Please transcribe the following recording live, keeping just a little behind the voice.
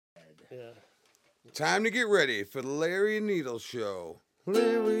Yeah. Time to get ready for the Larry and Needle Show.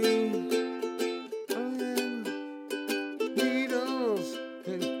 Larry, Needles,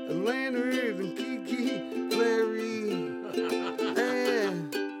 and Leonard and Kiki. Larry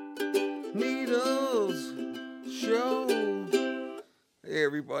and Needles Show. Hey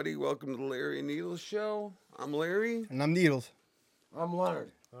everybody, welcome to the Larry and Needles Show. I'm Larry. And I'm Needles. I'm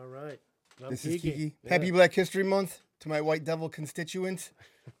Leonard. All right. This Kiki. is Kiki. Yeah. Happy Black History Month to my White Devil constituents.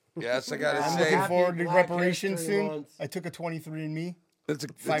 Yes, I gotta I'm say, looking forward to Black reparations History soon. Month. I took a 23andMe, it's a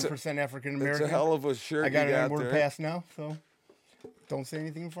 5% African it's American. a hell of a shirt I got you an got N-word there. pass now, so don't say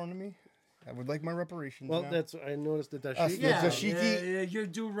anything in front of me. I would like my reparations Well, now. I noticed that Us, she. the Yeah, dashiki. you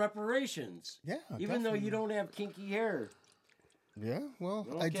do reparations. Yeah, Even though definitely. you don't have kinky hair. Yeah, well,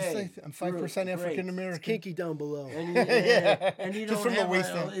 I just Okay, say I'm 5% great. African It's American. kinky down below. And you, and you Just don't from the have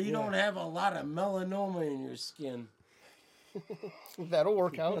waist down. you don't have a lot of melanoma in your skin. That'll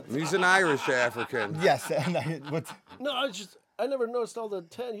work out. He's an Irish African. Yes, but No, I never noticed all the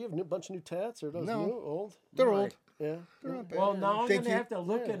tats. You have a bunch of new tats, or are those No. new, old? they're Right. old. Yeah. They're not bad. Well, now I'm Thank gonna you. have to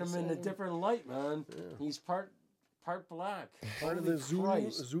look Yeah, at him in a so- different light, man. He's part black. Part of Holy the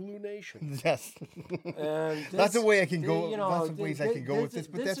Christ. Zulu Nation. Yes. And That's this- a way I can go. you know, Lots of ways I can go with this,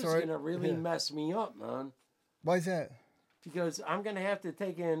 but that's is all right. gonna really mess me up, man. Why is that? Because I'm gonna have to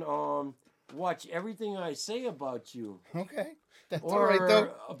take in watch everything I say about you. Okay, that's all Or right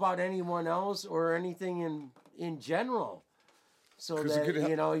though. about anyone else or anything in general, so 'Cause it that could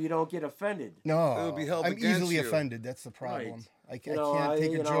help- you don't get offended. No, It'll be held I'm against easily you. offended. That's the problem. Right. I You know, can't take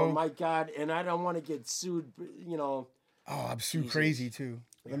a you know, joke. my God, and I don't want to get sued. You know, Oh, I'm so Jesus. crazy too.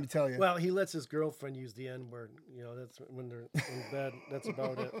 Let me tell you. Well, he lets his girlfriend use the N word. You know, that's when they're in bed. That's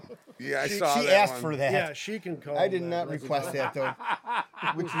about it. Yeah, I she saw that asked one. for that. Yeah, she can call. I did him not that. request that though,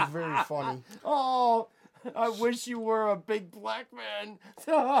 which is very funny. oh, I wish you were a big black man.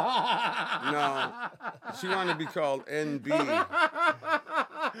 No, she wanted to be called NB.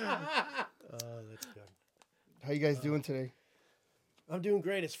 Oh, that's good. How you guys doing today? I'm doing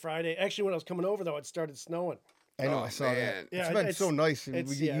great. It's Friday. Actually, when I was coming over, though, it started snowing. I know Oh, I saw man. that. Yeah, It's been it's- so nice, and we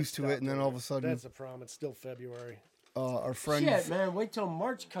It's- get yeah, used to it, stopped and then all of a sudden, That's the problem. It's still February. our friends, Shit, man, wait till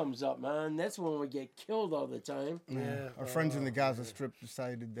March comes up, man. That's when we get killed all the time. Yeah. our friends in the Gaza Strip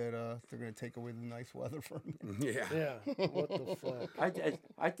decided that they're going to take away the nice weather from me. Yeah. Yeah. What the fuck?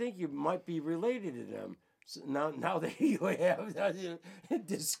 I think you might be related to them. So now that you have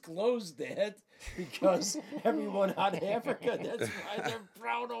disclosed that, because everyone out of Africa, that's why they're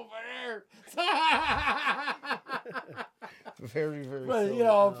proud over there. Very, very. But silly. you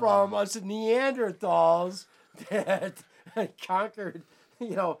know, from us Neanderthals that conquered, you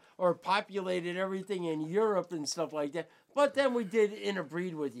know, or populated everything in Europe and stuff like that. But then we did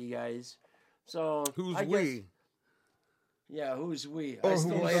interbreed with you guys. So Who's I guess- we? Yeah, who's we? Or I who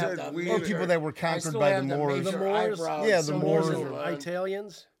still was have it? the We- Or Or people that were I conquered still by the have Moors. major The Moors? eyebrows, Yeah, the so Moors there's were- one.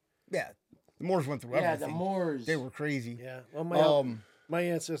 Italians? Yeah, the Moors went through Yeah, the everything. Moors. They were crazy. Yeah. Well, my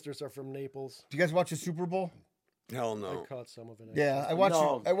ancestors are from Naples. Do you guys watch the Super Bowl? Hell I no. caught some of it. Yeah, I watched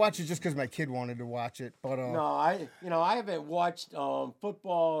No. it. I watched it just because my kid wanted to watch it. But No, I haven't watched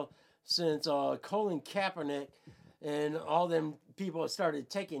football since Colin Kaepernick and all them people started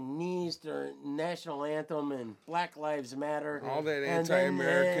taking knees during national anthem and Black Lives Matter. All that And then-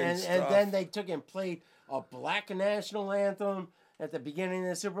 anti-American and stuff. then they took and played a black national anthem at the beginning of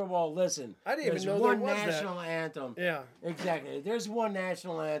the Super Bowl. Listen, I didn't even there's know there one was that. national anthem. Yeah. Exactly. There's one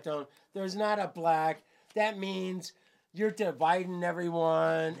national anthem. There's not a black. That means you're dividing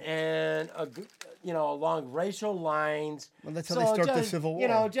everyone and along racial lines. Well, that's how they start the just, Civil You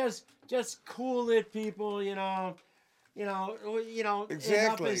know, War. just cool it, people. Enough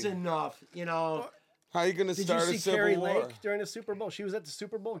Exactly. is enough. How you gonna Did start you a see civil Carrie war? Lake during the Super Bowl? She was at the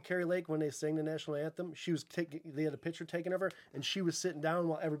Super Bowl, Carrie Lake, when they sang the national anthem. She was they had a picture taken of her, and she was sitting down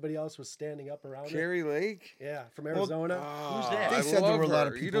while everybody else was standing up around her. Carrie Lake? Yeah, from Arizona. Who's that? they I said there love were a lot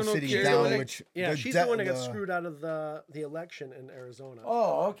her. of You people don't know sitting Carrie down, Lake? which Yeah, she's the one that got screwed out of the election in Arizona.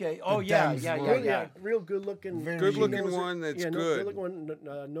 Oh, okay. Oh, yeah, Dems yeah, were- yeah, Real, yeah. real good looking. Very Good looking knows her- one that's yeah, good. Good looking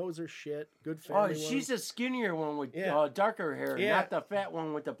one knows her shit. Good Oh, family. she's one. a skinnier one with Yeah. darker hair, Yeah. not the fat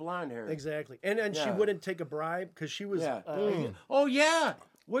one with the blonde hair. Exactly, and she Yeah. wouldn't take a bribe because she was. Yeah. Oh yeah.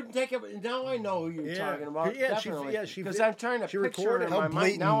 Wouldn't take it. Now I know who you're Yeah. talking about. Yeah, she- Definitely. yeah, she Because vi- I'm trying to she picture recorded in how my How mind.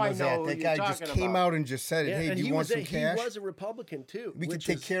 blatant Now I was know that? who That you're guy just talking came about. out and just said it. Yeah, Hey, and do you he want some was cash? He was a Republican too. We can which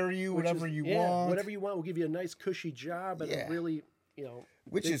take is- care of you, which whatever is- you yeah, want. whatever you want. We'll give you a nice cushy job and Yeah. a really,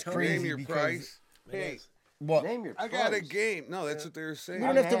 Which big is company. crazy Name your because price. It Hey, is. what? Name your I price. got a game. No, that's what they were saying. We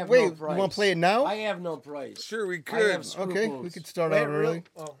don't I have to have wait. no you want price. to play it now? I have no price. Sure, we I have could. scruples. Okay, we could start Wait, out early.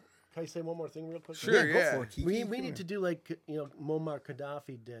 Oh, Can I say one more thing real quick? Sure, go yeah. for it, Kiki. We need to do like Muammar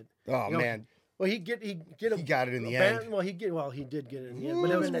Gaddafi did. Oh You know, man, Well, he got it in the ban- end. Well, he did get it in the end,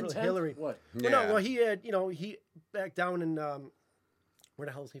 but it was in the for 10th? Hillary. What? Well, Yeah. no, well, he had he back down in where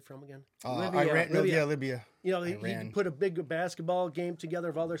the hell is he from again? Libya. Iran, no, Libya. yeah, Libya. He Iran. put a big basketball game together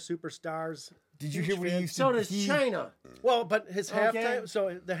of all their superstars. Did you Huge hear what he fan. used to? So does he- China. Well, but his Okay. halftime.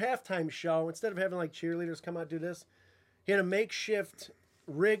 So the halftime show, instead of having like cheerleaders come out and do this, he had a makeshift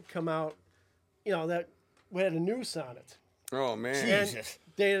rig come out. That had a noose on it. Oh man. And Jesus.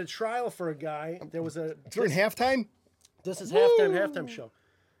 they had a trial for a guy. There was a During halftime. This is halftime show.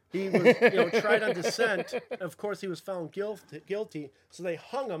 He was, tried on dissent. Of course, he was found guilty. So they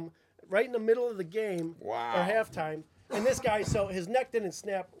hung him right in the middle of the game Wow. or halftime. And this guy, so his neck didn't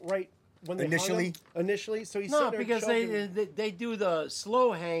snap right when they Initially? hung him. Initially, so he's No, sitting there because choking. they do the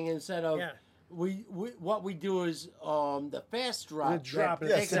slow hang instead of Yeah. what we do is the fast drop. The drop, that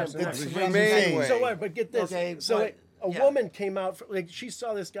yes, takes yes, them yes. back. That's what I'm Main saying. way. So what? But get this. Okay, so but- a yeah. woman came out. She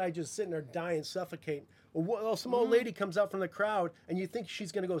saw this guy just sitting there dying, suffocating. Some old lady comes out from the crowd, and you think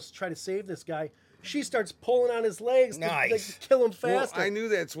she's going to go try to save this guy. She starts pulling on his legs Nice. to kill him Well, faster. I knew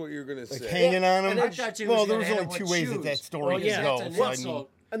that's what you were gonna Like say. hanging on him. And then I thought you Well, was there gonna was hit only him two with ways that shoes. that story Oh, could yeah, go. that's an So, I mean, insult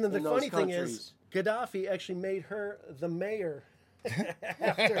And then the in those funny thing is, countries. Gaddafi actually made her the mayor.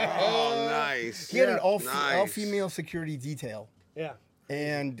 Oh, nice. he had an Yeah. all Nice. female security detail, Yeah.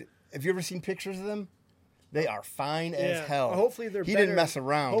 and have you ever seen pictures of them? They are fine as hell. Well, hopefully they're He better. didn't mess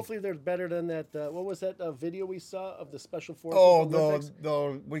around. Hopefully they're better than that. What was that video we saw of the special forces? Oh, Olympics?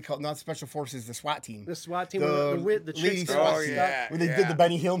 the what do you call it? Not special forces, the SWAT team. The SWAT team, the the chicks ladies that SWAT got team. yeah. stuck. When they did the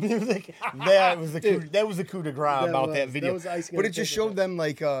Benny Hill music, that was the coup, that was the coup de grace That about was- that that video. was icing on But the it just cake, showed yeah. them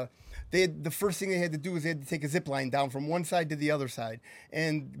like they had, the first thing they had to do was they had to take a zip line down from one side to the other side,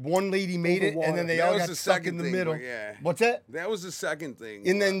 and one lady made it, Over and then water. they That all was got the stuck second in the thing, middle. but yeah. What's that? That was the second thing.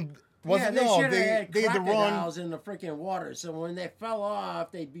 And then wasn't yeah, they no should have they had they had to run. crocodiles in the freaking water, so when they fell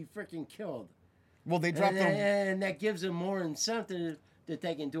off, they'd be freaking killed. Well, they dropped And, their and that gives them more incentive that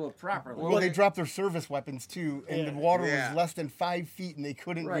they can do it properly. well, they dropped their service weapons too, and the water Yeah. was less than 5 feet, and they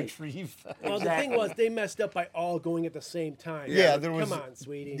couldn't Right. retrieve. Well, the Exactly. thing was, they messed up by all going at the same time. Yeah, Like, there was. Come on,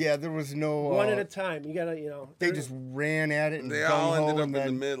 sweetie. Yeah, there was no. One at a time. You gotta, They there- just ran at it and They all gung-ho, ended up and in the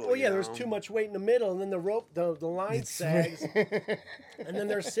then- middle. Oh yeah, you there was know? too much weight in the middle, and then the rope, the line sags, and then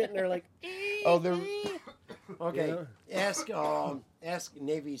they're sitting there like, Oh, they're. Okay, Yeah. ask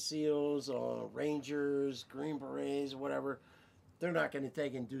Navy SEALs, Rangers, Green Berets, whatever. They're not going to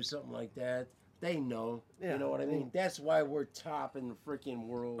take and do something like that. They know. Yeah. You know what I mean? That's why we're top in the freaking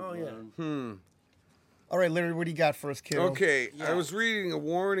world. Oh, yeah. man. All right, Larry, what do you got for us, kiddo? Okay, I Yeah. was reading a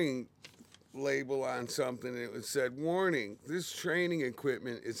warning label on something, and it said, "Warning: This training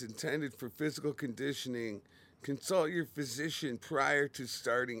equipment is intended for physical conditioning. Consult your physician prior to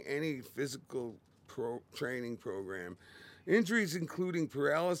starting any physical training program. Injuries, including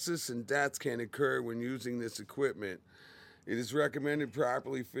paralysis and death, can occur when using this equipment. It is recommended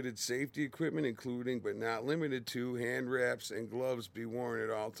properly fitted safety equipment, including but not limited to hand wraps and gloves, be worn at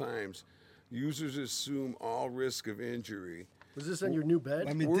all times. Users assume all risk of injury." "Was this on your new bed?"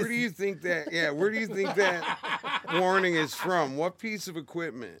 I mean, Where this- do you think that? Yeah, where do you think that warning is from? What piece of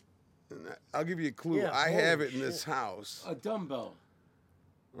equipment? And I'll give you a clue. Yeah, I have holy it in this shit. house. A dumbbell.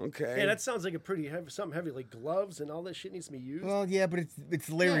 Okay. Yeah, that sounds like a pretty heavy, something heavy, like gloves and all that shit needs to be used. Well, yeah, but it's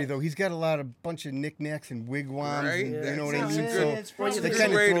Larry Yeah. though. He's got a lot of bunch of knickknacks and wigwams, Right? and, you That's know what I a mean. good- So it's Well, that you Good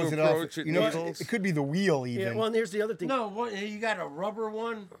kind of way to throws it off. approach it, You know, Nichols. it could be the wheel even. Yeah, well, and here's the other thing. No, what, you got a rubber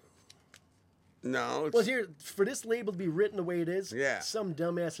one? No, it's Well, here for this label to be written the way it is, Yeah. some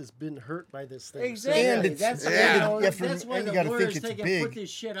dumbass has been hurt by this thing. Exactly. And it's- that's and why, it- you know, yeah, for- that's why and you the gotta think lawyers it's take big. and put this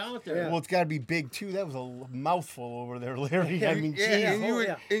shit out there. Yeah. Well, it's got to be big too. That was a mouthful over there, Larry. I mean, yeah, geez. and you Oh, would,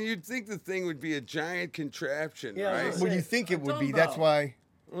 yeah. and you'd think the thing would be a giant contraption, Yeah, right? yeah. Well, you think A it would be. That's dumbbell. why.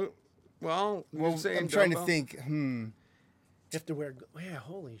 Well, Well, you're saying I'm trying dumbbell? to think. You have to wear. Yeah,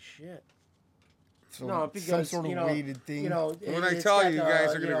 holy shit. So No, some because sort of you know, weighted thing. You know, When I it's tell got you, the,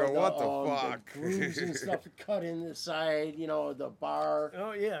 guys are gonna know, go, "What the fuck?" The grooves and stuff cut in the side. You know, the bar.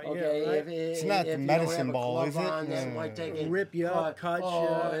 Oh yeah, Okay, yeah. Right? It's not the if you medicine don't have a ball, glove is it? on, that No. might take it, Rip you up, cut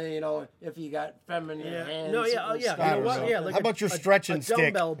you. you know, if you got feminine Yeah. hands. No, yeah, oh, and yeah. stuff You know or what? something. Yeah, like How about your stretching a stick?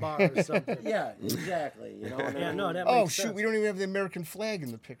 dumbbell bar or something. Yeah, exactly. You know. What I Yeah, mean? no, that Oh makes shoot, sense. we don't even have the American flag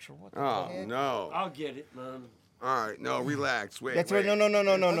in the picture. What the Oh heck? no! I'll get it, man. All right, no, relax. Wait, That's wait. right. No. I'm just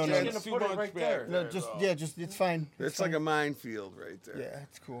That's gonna too put it much right back there. No, just it's fine. It's like a minefield right there. Yeah,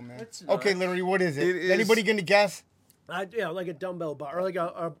 it's cool, man. It's Okay, not. Larry, what is it? It is- Anybody gonna guess? Yeah, like a dumbbell bar or like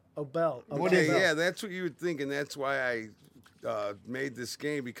a bell. What Okay, is it? yeah, that's what you would think, and that's why I made this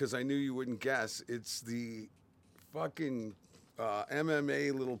game because I knew you wouldn't guess. It's the fucking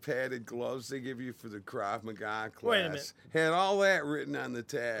MMA little padded gloves they give you for the Krav Maga class. Wait a minute. Had all that written on the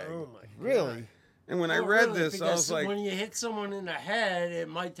tag. Oh my. Really? And when I Oh, read really? this, I Because was like, when you hit someone in the head, it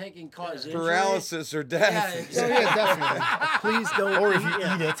might take and cause injury. paralysis or death. Yeah, Oh, yeah, definitely. Please don't. Or if you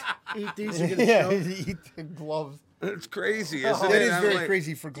yeah. eat it. Eat these, you're gonna Yeah, choke. eat the gloves. It's crazy, isn't That it? is I'm very like,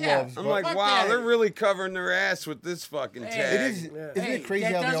 crazy for Yeah. gloves. I'm but like, Fuck wow, that. they're really covering their ass with this fucking tag. it is. Yeah. Isn't it crazy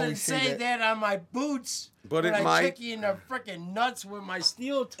that how they doesn't always say say that on my boots. But when it I might. kick you in the freaking nuts with my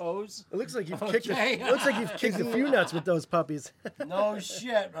steel toes. It looks like you've Okay. kicked. Looks like you've kicked a few nuts with those puppies. No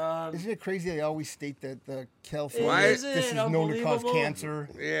shit, man. Isn't it crazy they always state that the Why- California this is known to cause unbelievable? cancer?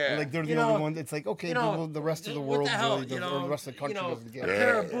 Yeah. Like they're the You know, only one. It's like okay, but the rest of the what world the hell, really doesn't, or the rest of the country doesn't a get it.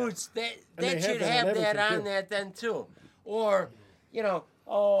 pair of boots, that And they have should that on have that everything, on too. that then too. Or,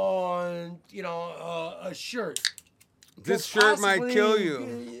 a shirt. This Could shirt might possibly kill you. Cause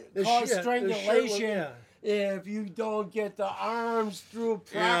shirt- the shirt will- strangulation yeah. if you don't get the arms through You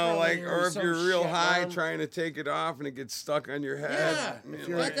properly. know, like, or if some you're real shit, high man. trying to take it off and it gets stuck on your head. Yeah, You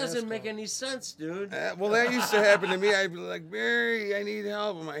know, that an doesn't asshole. make any sense, dude. well, that used to happen to me. I'd be like, Mary, I need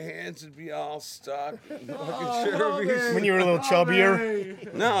help. And my hands would be all stuck. Fucking shirt would be- When you were a little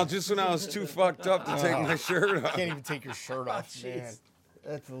chubbier, No, just when I was too fucked up to take my shirt off. can't even take your shirt off, jeez. man.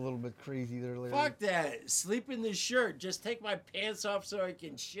 That's a little bit crazy there, Larry. Fuck that. Sleep in the shirt. Just take my pants off so I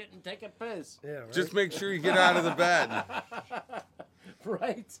can shit and take a piss. Yeah, right. Just make sure you get out of the bed.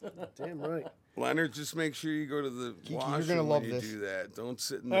 Right? Damn right. Leonard, just make sure you go to the you're washroom gonna love when you this. do that. Don't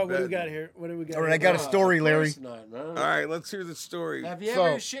sit in the Oh, bed. what do we got here? What do we got? All right, here? I got a story, Of Larry. course not, man. All right, let's hear the story. Have you So-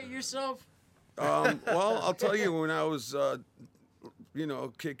 ever shit yourself? Well, I'll tell you, when I was,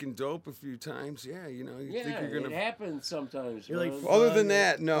 kicking dope a few times, you Yeah, think you're it gonna. happens sometimes. You're like, man. Other than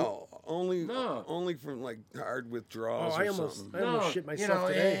that, no. Only from like hard Oh, withdrawals I or almost something. shit myself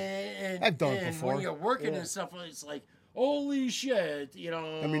today. And, I've done it and before. when you're working Yeah. and stuff, it's like, holy shit,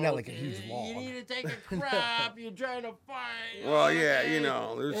 I mean, not like a huge You log. need to take a crap. You're trying to fight. Well, yeah, and-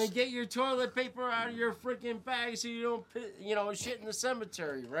 there's. And get your toilet paper out of your freaking bag so you don't, shit in the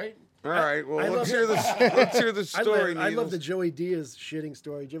cemetery, right? All right, well, I let's love hear let's hear the story. I love the Needles. Joey Diaz shitting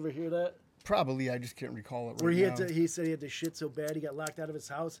story. Did you ever hear that? Probably, I just can't recall it right Where he now. he said he had to shit so bad he got locked out of his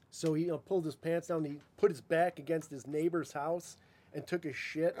house. So he pulled his pants down. And he put his back against his neighbor's house and took a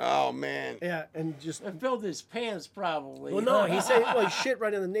shit. Oh man. Yeah, and just. And filled his pants probably. Well, no, he said he shit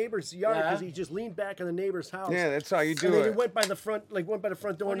right in the neighbor's yard Yeah. because he just leaned back in the neighbor's house. Yeah, that's how you And do then he it. went by the front door, What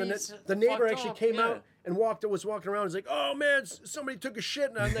and do then you the neighbor fucked actually up? came Yeah. out and was walking around. He's like, "Oh man, somebody took a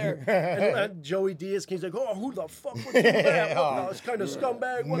shit on there." and Joey Diaz came. He's like, "Oh, who the fuck would do that? What the kind of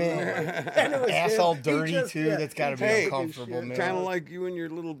scumbag? What the-" And it was Ass him. all He dirty, just- too. yeah, That's gotta he be just took his uncomfortable, shit. man. Kind of like you and your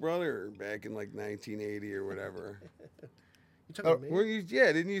little brother back in like 1980 or whatever. You took it, man. Well,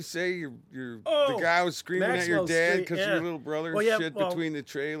 didn't you say the Oh, guy was screaming at your Maxwell dad Street, because yeah. your little brother Well, yeah, shit well- between the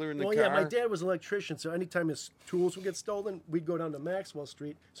trailer and the Well, car? yeah, my dad was an electrician, so anytime his tools would get stolen, we'd go down to Maxwell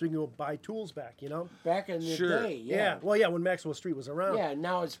Street so we can go buy tools back. Back in the Sure. day, Yeah. yeah. Well, yeah, when Maxwell Street was around. Yeah,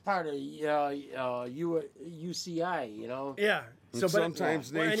 now it's part of UCI, Yeah. And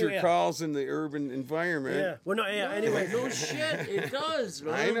sometimes well, nature anyway, calls in the urban environment. Yeah. Well, no. Yeah. Anyway, no shit, it does,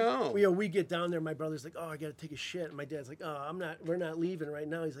 man. I know. we get down there. My brother's like, "Oh, I gotta take a shit." And my dad's like, "Oh, we're not leaving right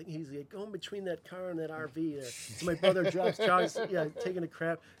now." He's like, going between that car and that RV there. So my brother drops Charles, taking a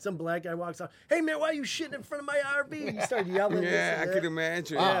crap. Some black guy walks out. "Hey man, why are you shitting in front of my RV?" He started yelling. this Yeah, I and could that.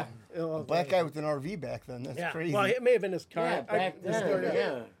 imagine. Wow. Oh, Black guy with an RV back then. That's Yeah. crazy. Well, it may have been his car. Yeah, back this then, story-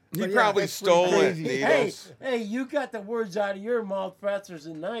 yeah. He But yeah, probably that's pretty stole it, crazy. Needles. Hey, you got the words out of your mouth faster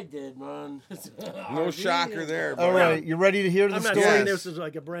than I did, man. No shocker there. All bud. right, you ready to hear the I'm not story? saying this is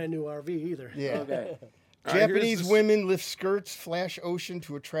like a brand new RV either. Yeah. Okay. All right, here's Japanese the- women lift skirts, flash ocean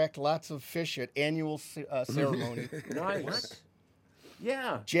to attract lots of fish at annual ceremony. Nice.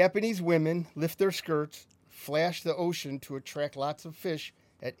 Yeah. Japanese women lift their skirts, flash the ocean to attract lots of fish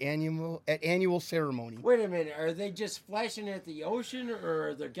at annual ceremony. Wait a minute. Are they just flashing at the ocean, or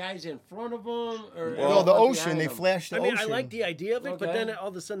are the guys in front of them? Or No, the or ocean. behind they them? flash the I mean, ocean. I like the idea of it, but Okay. then all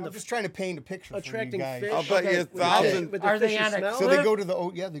of a sudden I'm the just trying to paint a picture attracting for you guys. fish. I'll bet you Okay. 1,000. With the Are they fishy on a smell? So cliff? they go to the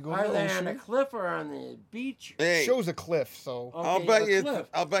Are they on ocean. a cliff or on the beach? Hey, It shows a cliff, so I'll Okay, bet a you- cliff.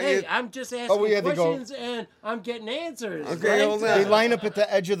 I'll bet hey, you- I'm just asking yeah, they go- questions and I'm getting answers. Okay, right? hold on. they line up at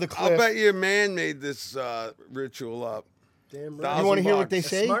the edge of the cliff. I'll bet you a man made this ritual up. Damn $1,000 right. You want to hear what they A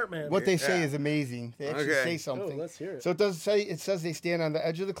say? smart man. What they say Yeah. is amazing. They actually Okay. say something. Oh, let's hear it. So it says they stand on the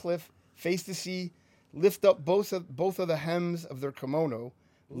edge of the cliff, face the sea, lift up both of the hems of their kimono,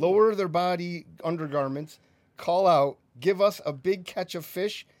 lower their body undergarments, call out, "Give us a big catch of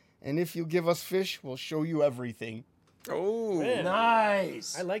fish, and if you give us fish, we'll show you everything." Oh, Man.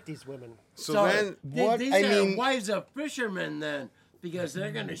 Nice. I like these women. so then What? These I are mean- wives of fishermen then, because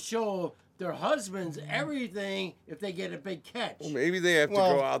they're going to show their husbands everything if they get a big catch. well, maybe they have to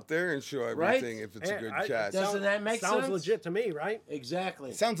Well, go out there and show right? everything if it's a good catch. Doesn't that make Sounds sense? legit to me, right? Exactly.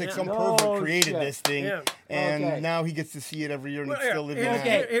 It sounds like Yeah. some No pervert created shit. this thing, Yeah. and Okay. now he gets to see it every year, and Well, it's still living here- that.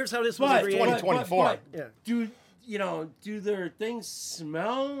 Okay. Here's how this was But, created. 2024. but Yeah. do their things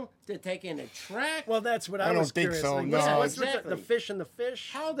smell to take in a track? Well, that's what I, I don't was think curious. so, Like, no. what's with Exactly. the fish and the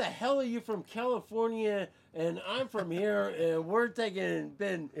fish? How the hell are you from California and I'm from here and we're taking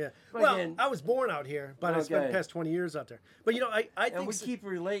Yeah. fucking, Well, I was born out here, but I spent the Okay. past 20 years out there. But I and think we keep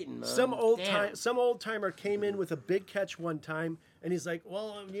relating, man. some Damn. old timer came in with a big catch one time, and he's like,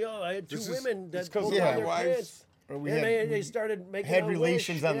 "Well, I had two This is- women it's that 'cause pulled of out my their wives. kids." Or we And had- they started making had a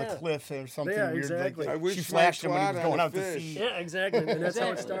relations wish. on Yeah. the cliff or something Yeah, weird. exactly. Like, I wish she my flashed him when he was twat going on a out to fish. sea. Yeah, exactly, and that's how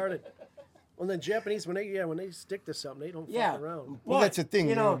it Exactly. started. Well, the Japanese, when they stick to something, they don't Yeah, fuck around. Well, that's the thing,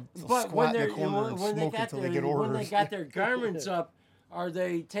 You know, they'll but squat when in the they're corner and when they smoke got until their they get when they orders. got their garments up, are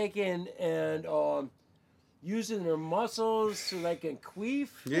they taking and using their muscles so they can queef?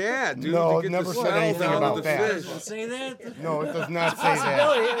 Yeah, dude. No, to it get never the said smell anything down about to the that. fish. Does it say that? No, it does not say that.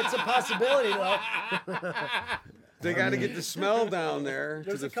 Possibility. It's a possibility, though. They got to get the smell down there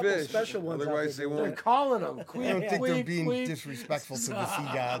There's to a the couple fish. special ones out Otherwise, there they doing They're won't. calling them queef. I don't think they're queef, being queef. disrespectful to the sea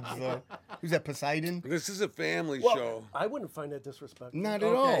gods. Who's that, Poseidon? This is a family Well, show. I wouldn't find that disrespectful. Not at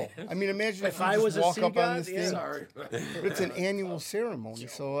Okay. all. I mean, imagine if If you I just was a walk sea up on god, this yeah. thing. Sorry. But it's an annual ceremony,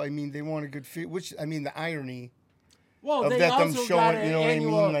 so I mean, they want a good feel. Which I mean, the irony Well, of they that them also got showing, an you know what I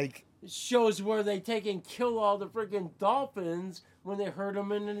annual mean? Like, shows where they take and kill all the freaking dolphins when they hurt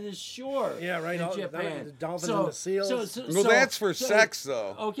them into the shore. Yeah, right. In All, Japan. the dolphins and the seals. Well, that's for sex,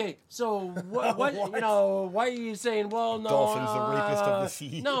 though. Okay, so what you know? Why are you saying? Well, no, Dolphins, the rapist of the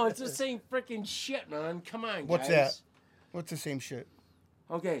sea. No, it's the same freaking shit, man. Come on, what's guys. that? What's the same shit?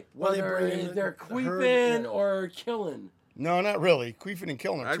 Okay, Well, they whether bring in they're the herd, queefing yeah. or killing. No, not really. Queefing and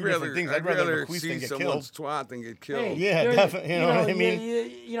killing are I'd two different rather, things. I'd rather queef see than get someone's killed. twat than get killed. Hey, Yeah, there- definitely, you know what I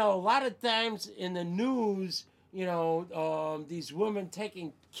mean? You know, a lot of times in the news, you know, these women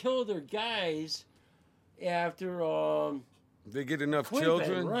kill their guys after They get enough queefing,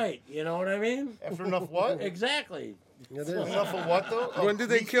 children. right? You know what I mean? After enough what? Exactly. It is. Enough of what though? When did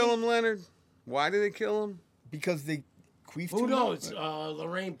they kill him, Leonard? Why did they kill him? Because they queef Who too knows? much?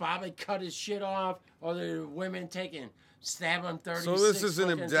 Lorraine Bobbitt cut his shit off, or the women stab him 36 So this is an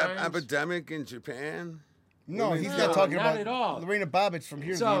fucking times. epidemic in Japan? No, women he's kill- not talking not about at all. Lorena Bobbitt's from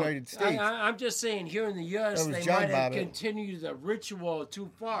here in the So United States. I'm just saying, here in the U.S., That was they John might have Bobbitt. continued the ritual too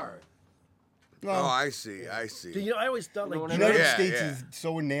far. Oh, no, I see. I see. You know, I always thought You know like what I the mean? United Yeah, States yeah. is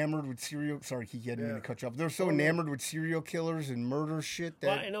so enamored with serial. Sorry, Kiki, I didn't mean to Yeah. cut you off. They're so enamored with serial killers and murder shit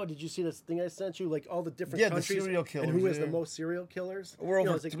Well, that I know. Did you see this thing I sent you? Like all the different Yeah, the countries serial and killers, who has yeah. the most serial killers? We're You know,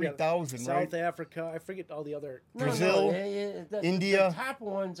 over it's like, 3,000, South right? Africa. I forget all the other. Brazil, the India. top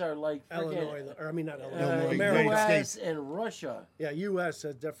ones are like Illinois, freaking or I mean not Illinois, Illinois, America. United U.S. States. and Russia. Yeah, U.S.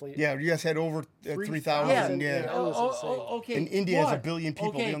 has definitely. yeah, you guys had over 3,000. Yeah. Yeah, That was insane. Okay. And India has a but- billion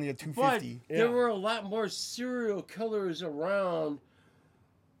people, they Okay, only had but 250. Yeah. there were a lot more serial killers around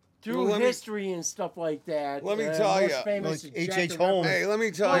through Well, let me- history and stuff like that. Let me Uh, tell most ya. famous Like is Jack H.H. the Ripper. Holmes. Hey, let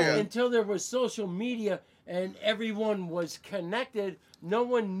me tell But you. until there was social media and everyone was connected, no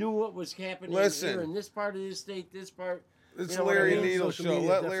one knew what was happening Listen. here in this part of the state, this part. It's You the know what I Larry mean? Needle Social show. media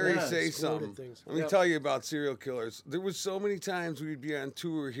Let Larry definitely say exploded something. things. Let me Yep. tell you about serial killers. There was so many times we'd be on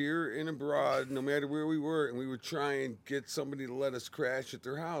tour here and abroad, no matter where we were, and we would try and get somebody to let us crash at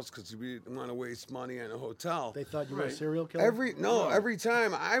their house because we didn't want to waste money on a hotel. They thought you were a Right. serial killer. Every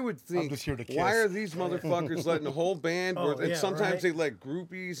time I would think, just here to why kiss. are these motherfuckers letting the whole band? Oh, and yeah, sometimes right. they let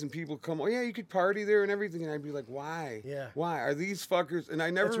groupies and people come. Oh yeah, you could party there and everything. And I'd be like, why? Yeah. Why are these fuckers? And I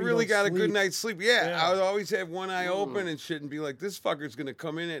never That's where you really don't got a good sleep. night's sleep. Yeah, Yeah. I would always have one eye open and shit, and be like, this fucker's gonna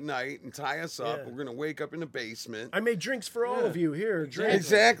come in at night and tie us up. Yeah. We're gonna wake up in the basement. I made drinks for all Yeah. of you here. Drink.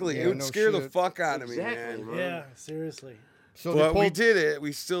 Exactly. Yeah, it would no scare the shit. fuck out of me, Exactly, man. man. Yeah, seriously. So they But we pulled, did it.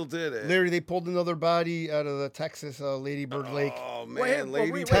 We still did it. Larry, they pulled another body out of the Texas Lady Bird Lake. Oh Wait, man, well,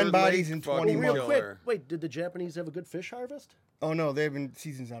 Lady wait, Bird 10 bodies Lake in fucking 20 Real months. quick. killer. Wait, did the Japanese have a good fish harvest? Oh no, they haven't.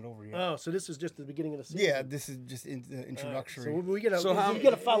 Season's not over yet. Oh, so this is just the beginning of the season. Yeah, this is just So introductory. we gotta, So how- we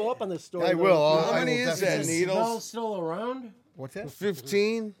gotta follow up on this story. I will. How I many will is that, definitely- Needles? Smell still around? What's that?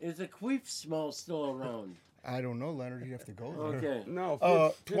 15? Is the queef smell still around? I don't know, Leonard. You have to go there. Okay.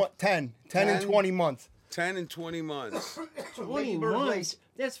 No, 10 and 10? 20 months. 10 and 20 months. 20 Bird months?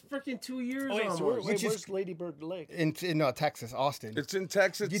 That's freaking 2 years Oh, wait, so almost. Which is- where's Lady Bird Lake? In Texas, Austin. It's in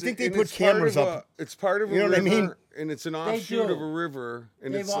Texas. Do you think they and put it's part cameras of up? It's part of a You know what I river, mean? and it's an They offshoot do. of a river,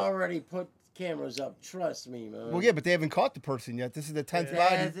 and They've it's already put cameras up. Trust me, man. Well, yeah, but they haven't caught the person yet. This is the 10th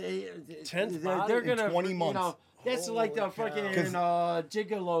body. 10th They're in gonna 20 You months. know, that's like the fucking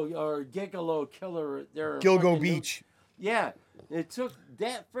gigolo or gigolo killer there. in Gilgo fucking Beach. Yeah, it took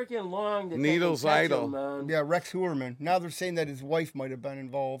that freaking long to Needles catch Idol. him, man. Yeah, Rex Heuerman. Now they're saying that his wife might have been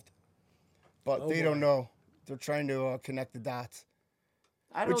involved, but they don't know. They're trying to connect the dots,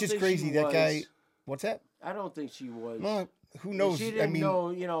 I don't which is think crazy. she That was. guy. What's that? I don't think she was. Well, who knows? She didn't I mean,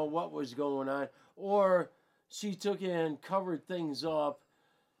 know, what was going on, or she took and covered things up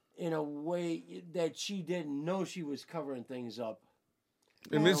in a way that she didn't know she was covering things up.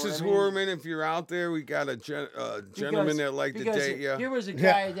 And You know what Mrs. I mean? Horman, if you're out there, we got a gentleman that like to date you. Here was a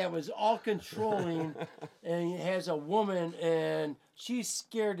guy that was all controlling, and he has a woman, and she's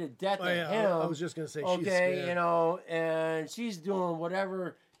scared to death of him. I was just gonna say, she's okay, scared. and she's doing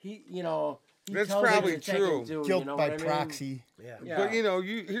whatever he That's tells her probably to take true. and do, guilt you know by what I mean? proxy. Yeah. Yeah. But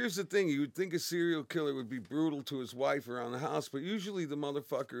here's the thing: you would think a serial killer would be brutal to his wife around the house, but usually the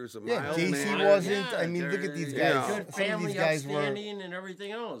motherfucker is a Yeah, mild Gacy man. wasn't. I mean, look at these they're guys. good Some of family these guys were. upstanding and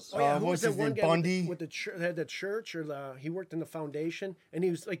everything else. Oh, yeah, who what's was that his one name, guy Bundy? with the had the church or he worked in the foundation, and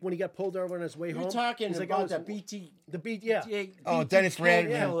he was like when he got pulled over on his way home. You're talking he's like, about I was- the BT. the beat, yeah. Oh, Dennis Radman.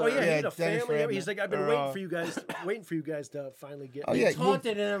 Yeah. Oh yeah, he had a Dennis family. Radman. He's like, I've been waiting for you guys to finally get. Oh, me. yeah. He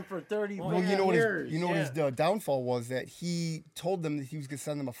taunted him for 30 Well, you know what years. his downfall was, that he told them that he was going to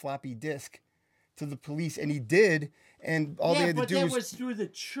send them a floppy disk to the police, and he did, and all they had to but do that was was through the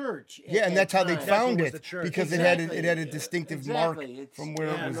church. yeah, and that's how they That's found what was it, the church. because Exactly. it had a distinctive Exactly. mark It's- from where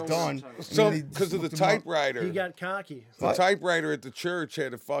yeah, I it was know what done. you're talking about. So, And they because of the looked him up. typewriter, He got cocky. the typewriter at the church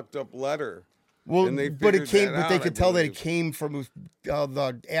had a fucked up letter. Well, and they but it figured came, that but they out, could I tell that it believe. came from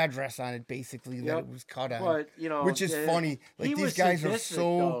the address on it, basically, that Yep. it was cut on. But which is funny. Like, he these was guys are sadistic,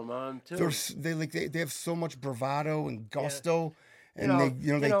 so though, man, too. they have so much bravado and gusto, You and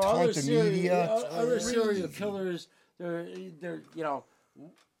know, they taunt other the serial- media. Other serial killers, they're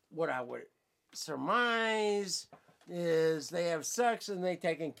what I would surmise is they have sex and they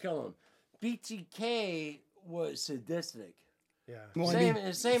take and kill them. BTK was sadistic. Yeah. Well, I Same,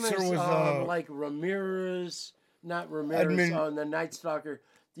 mean, same there as was, like Ramirez, not Ramirez, Edmund- the Night Stalker.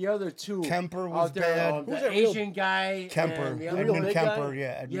 The other two. Kemper was out there, bad. Who's the that real- Asian guy. Kemper, and the other Edmund one. Kemper, yeah,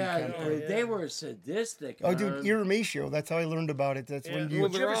 Edmund Yeah, Kemper. they were sadistic. Oh, dude, man. Irrematio. That's how I learned about it. That's when you Well,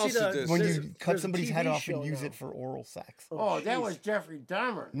 they're all sadistic. when there's- you cut there's a somebody's TV head off show and use now. it for oral sex. Oh, that jeez. was Jeffrey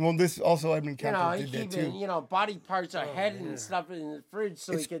Dahmer. Well, this also Edmund You Kemper know, he did that keeping too. body parts of head and stuff in the fridge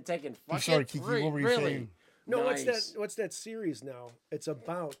so he It's- could take and fuck I'm sorry, it. Kiki, Re- what were you really? saying? No, Nice. what's that series now? It's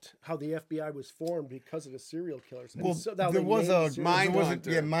about how the FBI was formed because of the serial killers. And Well, now there they was named a the serial-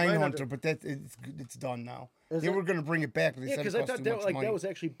 Mindhunter. Mindhunter, but it's done now. Is They it? were going to bring it back, but they Yeah, said because it I cost thought too that much money. that was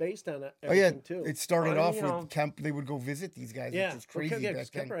actually based on it. Oh yeah, too. it started Well, off you with know. Kemp. They would go visit these guys, Yeah, which is crazy yeah,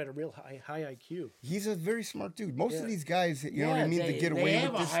 back then. Kemper had a real high IQ. He's a very smart dude. Most of Yeah. these guys, you know what I Yeah, mean, they- to get they away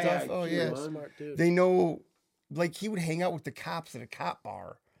have with a this high stuff. IQ, Oh yeah, man. Smart dude. they know. Like, he would hang out with the cops at a cop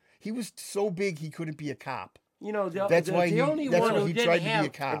bar. He was so big he couldn't be a cop. You know, That's why the only That's one why who he didn't tried to have be a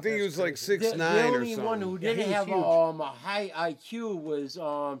cop. I think he was like crazy. 6'9" the or only one who something. Yeah, didn't he was have huge. a high IQ was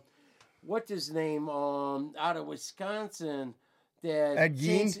what's his name out of Wisconsin that Ed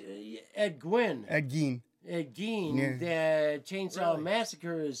Gein? Ed Gwynn. Ed Gein, Ed Gein, Yeah. that Chainsaw Really?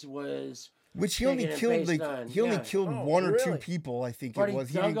 Massacres was, which he only Taking it killed based like on, he only yeah. killed Oh, one or two really? people. I think but it he was.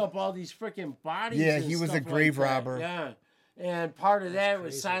 He dug didn't- up all these freaking bodies. Yeah, and he was a stuff like grave that. robber. Yeah, and part of that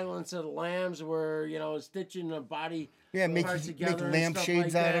was crazy. Silence of the Lambs, where stitching the body. Yeah, make parts make together and stuff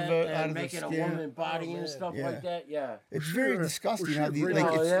lampshades like out of that, it, and out of the making a skin. woman body Oh, and man. stuff Yeah. like that. Yeah. It's We're very sure- disgusting we're how sure these Brit- like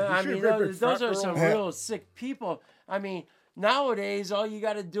No, it's, Yeah, I sure mean, Rick those are Farrell- some Yeah. real sick people. I mean, nowadays, all you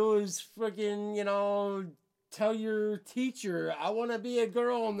got to do is freaking, tell your teacher, I want to be a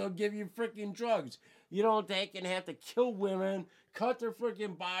girl, and they'll give you freaking drugs. You don't take and have to kill women, cut their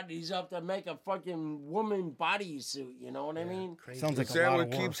freaking bodies up to make a fucking woman bodysuit. You know what I mean? Crazy. sounds like Is a that lot what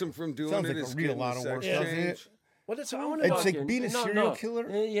of work. keeps him from doing Sounds it? like a is real getting lot of sex work, Yeah. doesn't it? change? Well, that's I want It's to like Fucking- being a serial killer?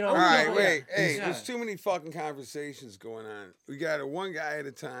 All right, yeah. wait, hey, Yeah. there's too many fucking conversations going on. We got it one guy at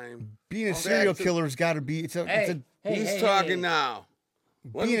a time. Being a Back serial to- killer's got to be. Hey, He's talking now.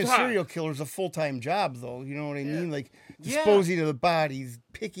 Let Being him a talk. serial killer is a full-time job, though. You know what I mean? Like Yeah. disposing of the bodies,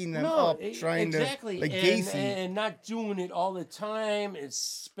 picking them up, trying exactly. to like and, Gacy. and not doing it all the time, and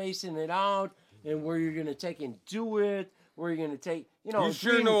spacing it out, and where you're gonna take and do it, where you're gonna take. You know, You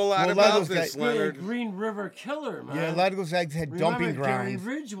sure know a lot Well, a lot about of those this, guys- Leonard. Green River Killer, man. Yeah, a lot of those guys had dumping Remember Gary grounds.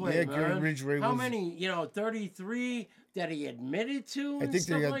 Ridgway, Yeah, man. Gary Ridgway How was. many? 33 that he admitted to I and think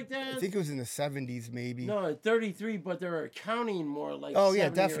stuff they. like that. I think it was in the 70s, maybe. No, 33, but they're counting more like Oh 70 yeah, or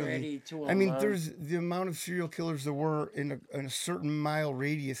definitely. 80 to them. I mean, there's the amount of serial killers there were in a certain mile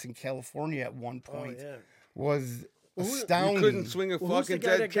radius in California at one Oh point yeah. was You astounding. couldn't swing a Well, who's the fucking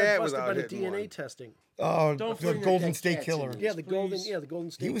guy dead that got cat busted without by the hitting DNA one. testing? Oh, Don't the bring your Golden dead State cats Killer. in Yeah, the please. Golden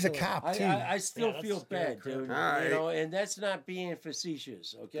State. He was a Killer. cop too. I still Yeah, feel that's bad, crap. dude. All right. You know, and that's not being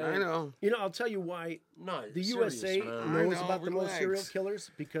facetious, okay? I know. I'll tell you why No, the serious, USA man. knows know, about the most serial relax.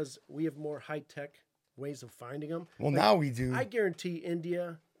 killers because we have more high tech ways of finding them. Well, now we do. I guarantee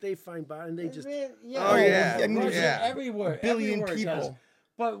India, they find bodies and they just. Yeah, Oh, yeah. I mean, Russia, yeah. everywhere. A billion everywhere it does. people.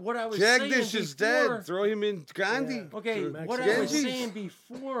 But what I was saying Jagdish is before, dead. Throw him in Gandhi. Yeah. Okay, Max what I was Genghis. saying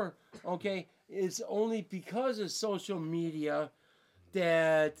before, okay, is only because of social media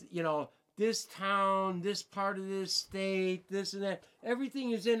that, this town, this part of this state, this and that,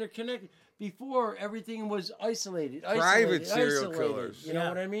 everything is interconnected. Before, everything was isolated. Private serial isolated, killers. You know Yeah.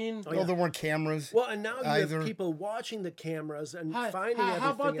 what I mean? Well, there weren't cameras. Well, and now you Either. have people watching the cameras and How, finding how, everything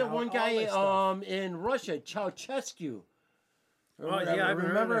how about the out, one all guy that stuff. in Russia, Ceausescu? Or Oh, whatever. yeah, I remember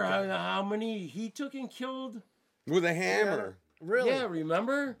remember that guy. how many he took and killed? With a hammer. Really? Yeah,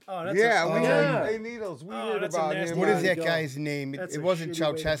 remember? Oh, that's Yeah, a, we Yeah. Hey, Needles, we Oh, heard that's a about nasty him. What is way to that go. guy's name? That's It a wasn't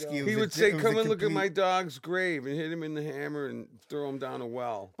shitty way to Ceausescu. go. it He was would a- say, it was "Come a and look at my complete- dog's grave," and hit him in the hammer and throw him down a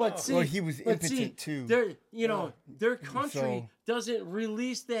well. But see, Well, he was but see, impotent, too. Their country So- doesn't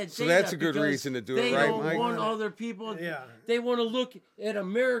release that So data that's a good because reason to do it, they right, don't Mike? want other people. Yeah. They want to look at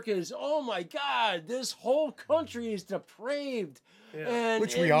America as, oh my God, this whole country is depraved. Yeah. And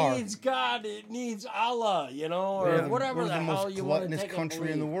Which it we are. needs God, it needs Allah, or We're whatever we're the the hell most you want to gluttonous take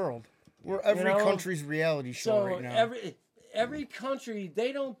country in the believe. world. We're every know? country's reality show So right now. every country,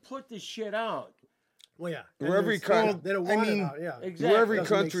 they don't put the shit out. Well, yeah. We're every it's- country- They don't I want mean, it out, yeah. Exactly. We're every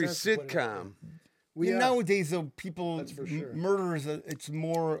Doesn't make country's sense to put it out. sitcom. Yeah, nowadays, though, people That's for sure. murder is it's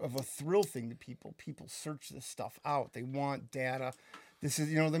more of a thrill thing to people. People search this stuff out. They want data. This is,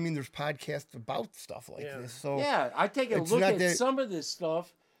 there's podcasts about stuff like Yeah. this. So Yeah, I take a It's look not at that- some of this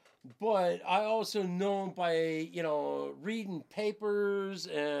stuff, but I also know by, reading papers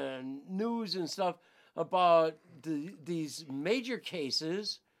and news and stuff about these major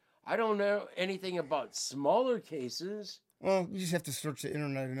cases. I don't know anything about smaller cases. well, you just have to search the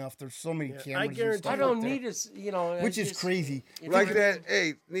internet enough. There's so many cameras. and guarantee- stuff I don't out there, need to, which is crazy. Like that,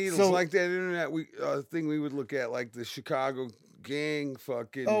 hey, Needles, So- like that internet thing we would look at, like the Chicago gang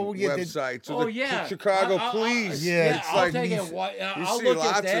fucking Oh, yeah, they- websites, or Oh the yeah, Chicago I- police. Yeah, it's I'll like take these- it. you I'll see look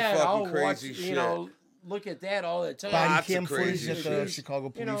lots at that. of fucking I'll crazy watch, shit. look at that all the time. body Lots of cam footage crazy that the shit. Chicago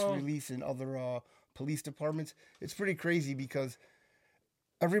police know. release and other police departments. It's pretty crazy because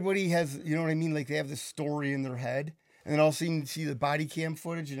everybody has, you know what I mean? Like they have this story in their head, and then all of a sudden you see the body cam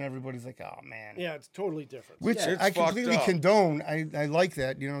footage, and everybody's like, "Oh man." Yeah, it's totally different. Which It's I fucked completely up. condone. I like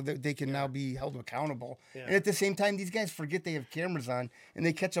that, that they can now be held accountable. Yeah. And at the same time, these guys forget they have cameras on, and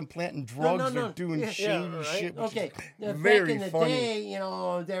they catch them planting drugs no. or doing Yeah, shady right. shit. Which Okay, is now, very back in the funny. day,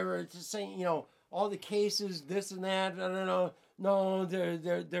 they were just saying, all the cases, this and that. No,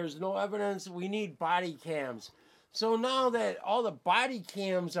 there's no evidence. We need body cams. So now that all the body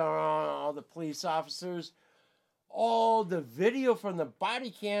cams are on all the police officers, all the video from the body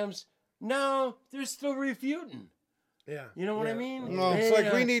cams, now they're still refuting. Yeah. You know what I Yeah. mean? No, it's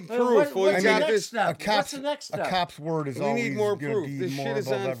like we need Well, proof. Well, what's you the got next this- step? A What's cop's, the next a step? cop's word is We always need more gonna proof. be This more shit is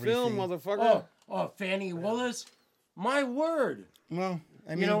above on film, everything. motherfucker. Fannie Willis, my word. Well,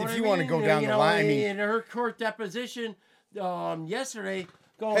 I mean, You know if what you I want to mean? go down the line, I mean, in her court deposition yesterday,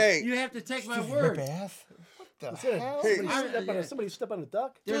 Hey. you have to take my rip word. ass. What Is the it- hell? Somebody step on a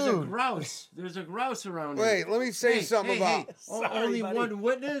duck? There's Dude. a grouse. There's a grouse around Wait, here. let me say Hey, something hey, about. hey, Sorry, only buddy. one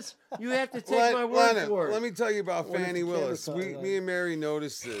witness. You have to take my word Leonard, for it. let me tell you about What if Fannie the camera Willis. saw it, Me and Mary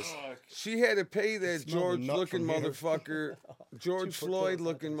noticed this. She had to pay that smell the nut George-looking from here. motherfucker, George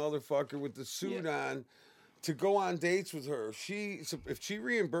Floyd-looking motherfucker with the suit on, to go on dates with her. If she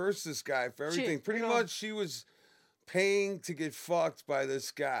reimbursed this guy for everything, pretty much she was paying to get fucked by this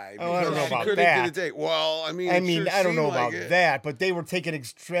guy. Oh, I don't because know she about couldn't that. get a date. Well, I mean, I it mean, sure I don't know seemed like about it. that, but they were taking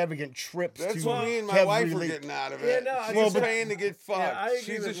extravagant trips That's to what me and my have wife were rela- getting out of Yeah, it. no, I She's just- paying to get fucked. I agree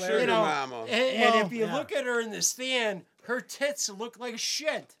She's a with Larry. sugar You know, mama. and Well, if you yeah. look at her in the stand, her tits look like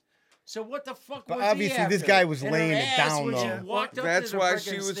shit. So what the fuck But was obviously he this after? guy was And her laying it ass down, when she though. walked up That's to the why frickin'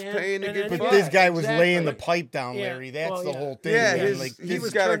 she was stand. paying to And get then- But fucked. this guy was exactly. laying the pipe down, Yeah. Larry. That's Well, the yeah. whole thing. Yeah, man. his, Like, he he's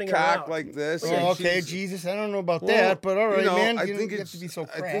was got a turning her cock out. like this. oh, and okay, she's- Jesus, I don't know about Well, that, but all right, you know, man. I You think don't have it's. to be so I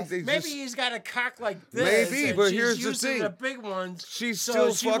crass. think they Maybe just. he's got a cock like this. Maybe, and but she's here's the used to thing. the big ones. She's so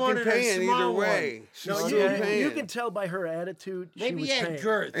still she fucking wanted a paying either small way. one. She's No, still you paying. can tell by her attitude. Maybe she was he had paying.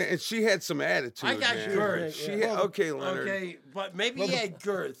 girth. And she had some attitude. I got man. girth. She Yeah. had, okay, Leonard. Okay, but maybe he had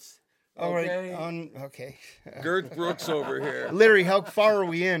girth. All right, Okay. okay. Girth Brooks over here. Larry, how far are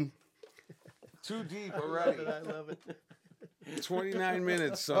we in? Too deep already. I love it. 29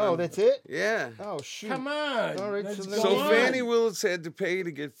 minutes, son. Oh, that's it? Yeah. Oh, shoot. Come on. All right, let's so go then- So on. Fannie Willis had to pay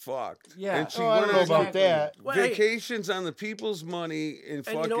to get fucked. Yeah. And she Oh, I went don't know on about that. Well, hey, vacations on the people's money and and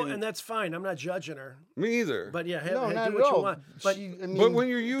fucking. you know, and that's fine. I'm not judging her. Me either. But yeah, No, do not what at you all. want. But I mean, But when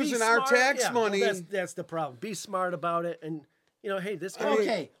you're be using our smart. tax Yeah, well, money, that's the problem. Be smart about it, and hey, this guy.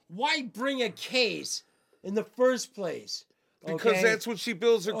 Okay, why bring a case in the first place? because Okay? that's what she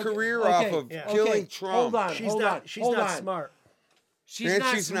builds her Okay, career okay, off of, yeah. killing okay, Trump. Hold on, She's hold not. on, She's hold not on. smart. She's And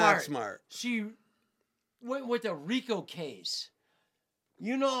not she's smart. not smart. She went with a RICO case.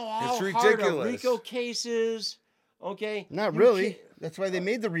 You know how It's hard a ridiculous. RICO case is? Okay? not You really. can't- That's why they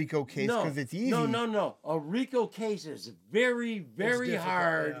made the RICO case, No, because it's easy. no. A RICO case is very, It's very difficult.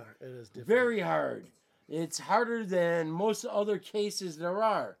 hard. Yeah, it is difficult. Very hard. It's harder than most other cases there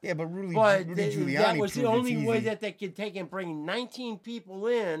are. Yeah, but Rudy But Giuliani that was the proved only it's way easy. that they could take and bring 19 people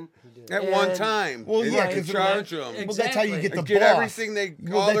in. At one And- time. Well, and yeah, they 'cause charge it- them. Well, that's how you Exactly. get the And get boss. everything they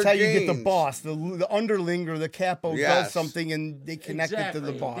Well, all that's their how you get the gains. boss. The underling or the capo Yes. does something and they connect it to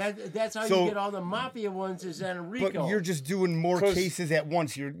the Exactly. boss. That's how So- you get all the mafia ones is in RICO. But you're just doing more 'Cause- cases at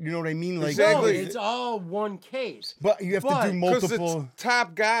once. You know what I mean? Like, Exactly. No, it's all one case. but you have But- to do Because multiple. the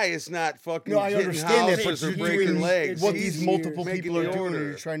top guy is not fucking No, I getting understand that, but houses or you're breaking doing legs. what He's these multiple making people are the doing, and order.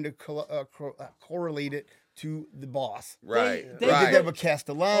 you're trying to correlate it to the boss. Right, They- They right. did that with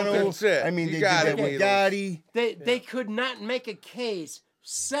Castellano. That's it. I mean, You they did got that it, with Needles. Gotti. They could not make a case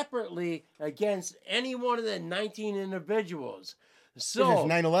separately against any one of the 19 individuals. So Is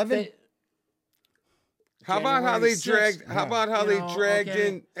 9/11? they- How about how January they 6th, dragged? How about how you they know, dragged okay.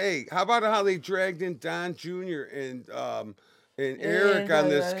 in? Hey, how about how they dragged in Don Jr. and Eric on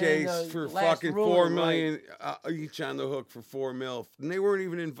this and, case for last fucking ruling, $4 million each on the hook for $4 million, and they weren't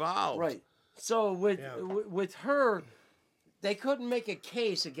even involved. Right. So with Yeah. with her, they couldn't make a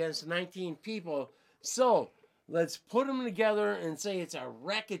case against 19 people. So let's put them together and say it's a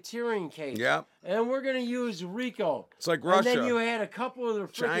racketeering case. Yep. And we're gonna use RICO. It's like And then Russia. you had a couple of the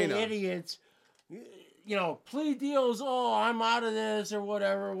freaking China. idiots. Plea deals. Oh, I'm out of this or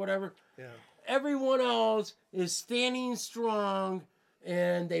whatever. Yeah. Everyone else is standing strong,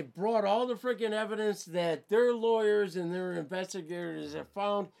 and they brought all the freaking evidence that their lawyers and their investigators have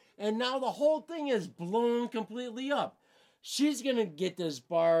found, and now the whole thing is blown completely up. She's gonna get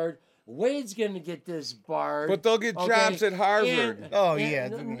disbarred. Wade's gonna get disbarred. But they'll get jobs at Harvard. Oh, yeah,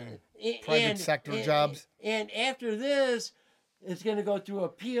 they're gonna- private sector jobs. And after this, it's gonna go through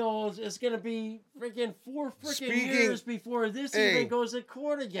appeals. It's gonna be freaking 4 Speaking- years before this Hey. even goes to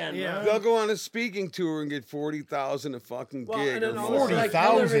court again. Yeah. man. They'll go on a speaking tour and get 40,000 a fucking Well, gig. and then or all more. this, Like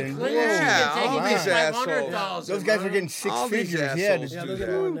 40,000? Hillary Clinton, Yeah, she can take all it to these assholes. 500,000. Those guys are man. getting six All these figures. Yeah, assholes to Yeah, do they're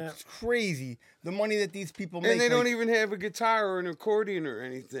that. doing that. it's crazy. The money that these people make. And they don't like- even have a guitar or an accordion or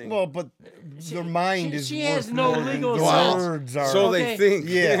anything. Well, but their mind is. she has worth no more than legal the sense. words are. so Okay. they think.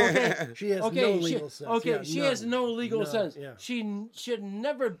 Yeah. She has Okay, no she, legal sense. okay, Yeah, she none. has no legal None, sense. yeah. She should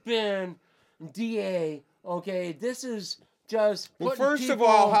never been DA. Okay, this is just. Well, putting first of people-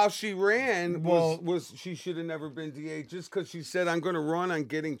 all, how she ran Well- was she should have never been DA just because she said, I'm going to run on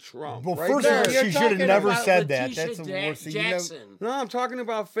getting Trump. Well, right first there. of all, You're she should have talking never about said that. Letitia That's the worst thing. Jackson. No, I'm talking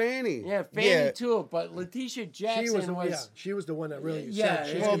about Fanny. Yeah, Fanny Yeah. too, but Letitia Jackson She was, was. she was the one that really Yeah, said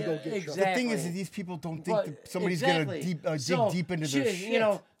she's yeah, gonna go yeah, get Trump. exactly. The thing is that these people don't think But- that somebody's exactly. gonna So, dig deep into their she- shit. you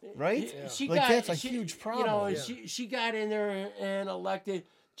know, right? She Like, got, that's a she- huge You know, problem. Yeah. she got in there and elected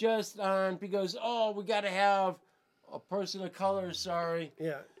just on because we got to have a person of color. Sorry,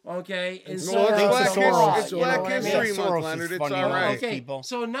 Yeah. okay. And No, it's Thanks to Black Soros, History, it's you Black know what I mean? History Soros Month, is Leonard. It's funny all about right. it. Okay, people.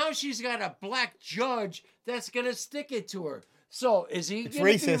 so now she's got a black judge that's gonna stick it to her. So is he It's gonna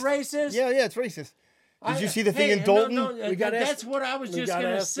racist. be racist? Yeah, it's racist. Did you see the thing Hey, in Dalton? We gotta that's ask- what I was We just gotta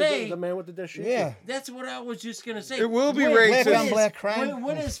gonna ask say. the man with the dish. Yeah. That's what I was just gonna say. It will be Wait, racist. Black on when black is- crime.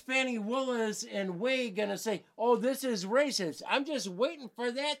 When is Fannie Willis and Wade gonna say, "Oh, this is racist"? I'm just waiting for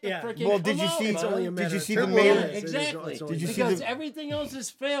that to Yeah. freaking Well, come did you out, see- man. It's only a Did matter you of see time. the mayor- It is. Exactly. It's only- Did you see Because the- everything else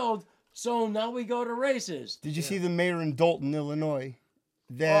has failed, so now we go to racist. Did you see the mayor in Dalton, Illinois?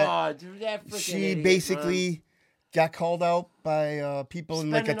 That Oh, dude, that freaking she idiot, basically got called out by people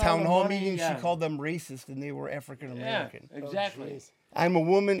in like a Spending all town the hall money, meeting. yeah. She called them racist, and they were African American. Exactly. I'm a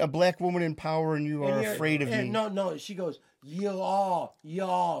woman, a black woman in power, and you are And you're- afraid of and me. No, she goes, y'all.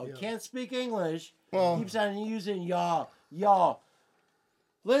 Can't speak English. Well- Keeps on using y'all.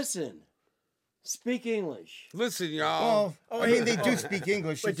 Listen, speak English. Listen, y'all. Well, I mean, they do speak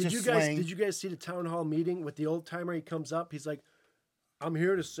English. Wait, It's did just you guys slang. did you guys see the town hall meeting with the old timer? He comes up, he's like, "I'm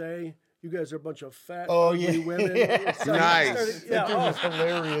here to say you guys are a bunch of fat, ugly yeah. women." Yeah. So he Nice. started- That thing yeah, was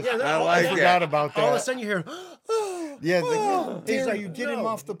hilarious. yeah, I all- like I that. forgot about all of a that. sudden you hear, Yeah, it's like, how He's dare like, you get him no.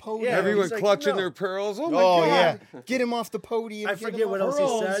 off the podium? Yeah. Everyone he's like, clutching no. their pearls. Oh my Oh God. yeah, get him off the podium. I get forget him what off else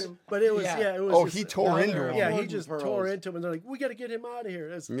he pearls. said, but it was Yeah. it was. Oh, just- he tore Now into they're him. Yeah, he Jordan just pearls. tore into him, and they're like, "We got to get him out of here."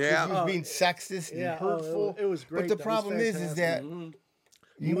 That's, Yeah. He was being sexist and yeah, hurtful. it was great. But the That was problem is that fantastic.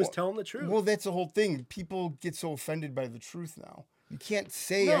 he was telling the truth. Well, that's the whole thing. People get so offended by the truth now. You can't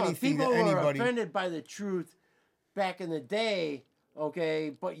say No, anything people to were anybody. offended by the truth back in the day, okay,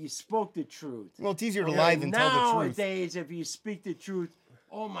 but you spoke the truth. Well, it's easier to Okay, lie than tell the truth. Nowadays, if you speak the truth,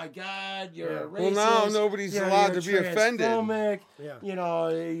 oh my God, you're a Well, racist. now nobody's allowed to be offended. Transphobic, Yeah. You know,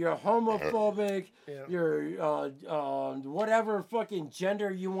 you're homophobic. Yeah. You're whatever fucking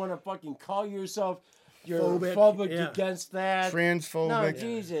gender you want to fucking call yourself. You're Phobic, phobic yeah. against that. Transphobic. No,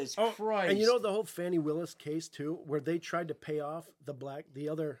 Jesus Christ. And you know the whole Fannie Willis case too, where they tried to pay off the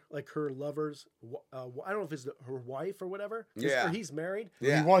other, like her lover's, I don't know if it's her wife or whatever. Yeah. Or he's married.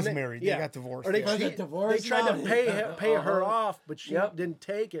 Yeah. He was And they- married. yeah. They got divorced. Or they, yeah. They got divorced they tried to now? pay her Uh-huh. off, but she Yep. didn't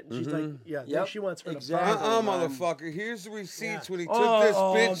take it. And she's like, yeah, Yep. she wants her Exactly. to buy man. Motherfucker. Here's the receipts Yeah. when he took this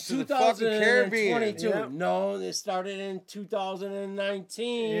bitch to the fucking Caribbean. 2022. Yep. No, it started in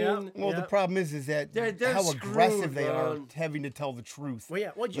 2019. Yeah. Well, the problem is that They're how screwed, aggressive they are man. having to tell the truth. Well,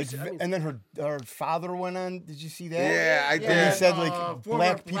 yeah. What'd you Like, say? I mean, and then her father went on. Did you see that? Yeah, I And he did. said like former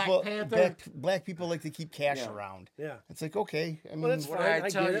black Black people, Panther. black people like to keep cash Yeah. around. yeah. It's like okay. I mean, Well, that's What fine. did I I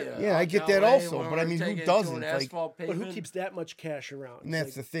tell get you? it. Yeah, I get that LA, also, when but I we're mean, who taking doesn't? doing Like- asphalt But who pavement? keeps that much cash around? and It's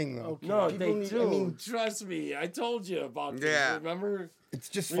that's like, the thing, though. okay. No, People they need- do. I mean, Trust me, I told you about this. Yeah. Remember? it's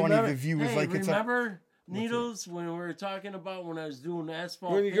just funny. The view is hey, like it's a, remember Needles when we were talking about when I was doing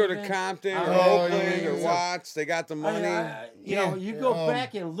asphalt. When you go to pavement? Compton or Oh, Oakland yeah, or yeah. Watts, they got the money. You know, you go Yeah.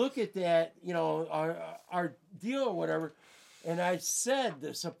 back and look at that, you know, our deal or whatever. And I said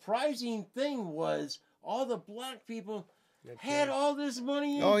the surprising thing was all the black people had all this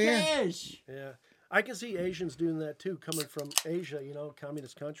money in Oh, yeah. cash. Yeah, I can see Asians doing that too, coming from Asia,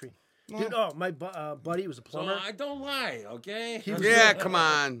 communist country. Dude, my buddy was a So plumber. I don't lie, okay? Yeah, come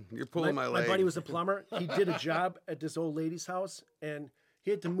on. You're pulling my leg. buddy was a plumber. He did a job at this old lady's house, and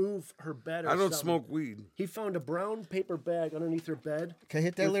he had to move her bed. Or I don't something. smoke weed. He found a brown paper bag underneath her bed, Can I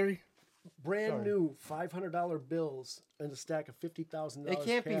hit that, Larry? brand new $500 bills, and a stack of $50,000. It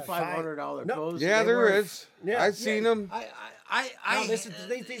can't be cash. $500 No. bills. Yeah, They there were- is. Yeah. I've seen them. No,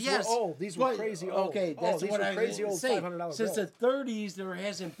 these yes, were old. These were but- crazy old. Okay, Oh, that's these what were I crazy old say. $500 Since bills. the 30s, there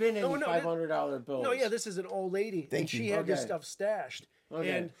hasn't been any No, $500 bills. No, yeah, this is an old lady, and Thank she you. had this Okay. stuff stashed. Okay.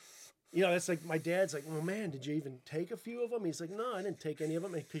 And that's like my dad's like, well, man, did you even take a few of them? He's like, no, I didn't take any of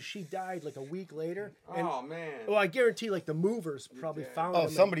them because she died like a week later. And, Oh, man. well, I guarantee like the movers probably found them. Oh,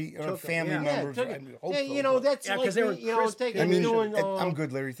 and somebody or took 'em. family Yeah. members. took I it. mean, hope Yeah, so, you know, but- that's Yeah, like 'cause they were me, crisp taking I mean, doing. I'm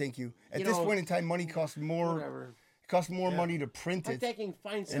good, Larry. Thank you. At you this know, point in time, money costs more. Whatever. It costs more money to print Like it. taking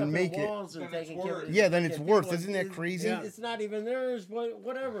fine stuff in make it. walls and Then it's taking care worth. of Yeah, then it's fucking worth. people. Isn't that crazy? It's not even theirs, but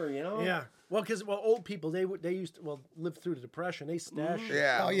whatever, you know. Yeah. Well, because old people they used to live through the depression. They stash. it.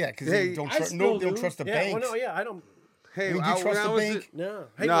 Yeah. Oh yeah, because Hey, they don't I trust. still No, they don't do. trust the Yeah. banks. Well, no, yeah, I don't. Hey, I mean, do you when trust I the was bank? No.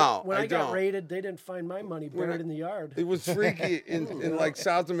 Hey, No, when I I got don't. raided, they didn't find my money buried in the yard. It was freaky in like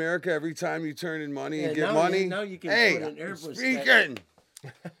South America. Every time you turn in money and Yeah, get now- money, now you can hey, put an I'm Airbus speaking.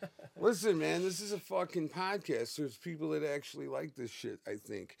 Listen, man, this is a fucking podcast. There's people that actually like this shit. I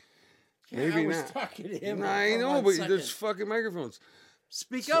think. Yeah, Maybe I was not. talking to him. I for know, 1 but second. there's fucking microphones.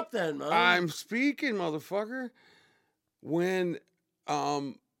 Speak up then, man. I'm speaking, motherfucker. When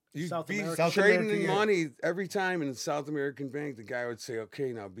you'd South be America. South trading America, in yeah. money every time in the South American bank, the guy would say,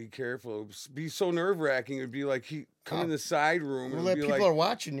 "Okay, now be careful." It would be so nerve wracking. It'd be like he come in the side room Well, and that be people like, are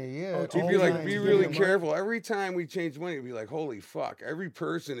watching you. Yeah, to he'd all be the like, time. "Be give really them money. careful." Every time we change money, it'd be like, "Holy fuck!" Every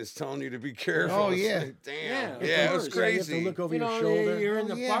person is telling you to be careful. Oh, It's yeah. like, damn, Yeah, of yeah, it was course. Yeah, you have to crazy. look over you your know, shoulder. you're in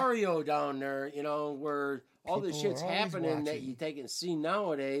the Yeah. barrio down there, you know, where all this People shit's are always happening that watching. you take and see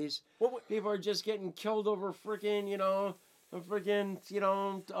nowadays. What- People are just getting killed over freaking,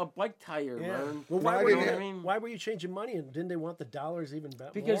 a bike tire, Yeah. man. Well, No, why I were didn't you? have- Why were you changing money? And didn't they want the dollars even better?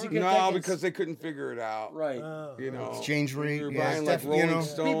 Because you could- No, think because they couldn't figure it out. Right. You know, Exchange rate, We were yeah, buying like it's def- you Rolling know.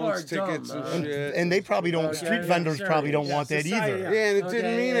 People are Stones dumb, tickets and man. shit. And they probably don't. Okay, Street vendors sure. probably don't Yeah, want that society, either. yeah. Yeah, and it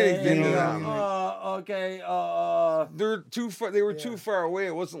didn't mean anything You to know, them. They're too far. They were too far away.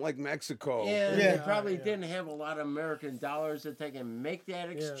 It wasn't like Mexico. And Yeah. they probably didn't have a lot of American dollars that they can make that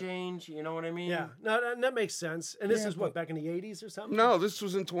exchange. You know what I mean? Yeah, no, that makes sense. And this Yeah, is what, back in the 80s or something? No, this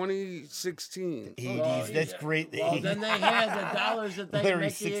was in 2016. 80s. Well, That's great. The Well, 80s. then they had the dollars that they Larry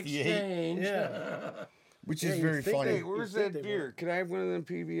make the 68. exchange. Yeah. Which Yeah, is you'd very think funny. Hey, where's think that they beer? Can I have one of them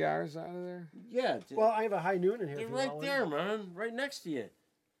PBRs out of there? Yeah. Well, I have a High Noon in here. They're if you right want one. there, man. Right next to you.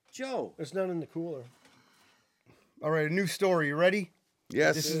 Joe. There's none in the cooler. All right, a new story. You ready?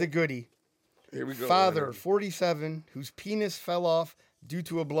 Yes. This is a goodie. Here we go. Father, Leonard. 47, whose penis fell off due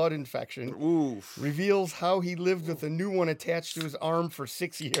to a blood infection, Oof. reveals how he lived with a new one attached to his arm for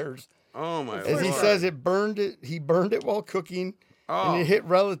 6 years. Oh my As he Lord. says, he burned it while cooking, Oh. and it hit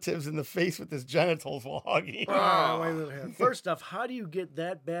relatives in the face with his genitals while hugging. Oh, wait a minute here. First off, how do you get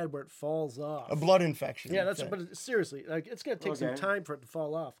that bad where it falls off? A blood infection. Yeah, that's. But seriously, like it's gonna take some Okay. time for it to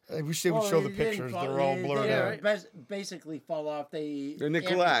fall off. I wish they would show the pictures. They're all blurred Yeah, out. right. Basically fall off. They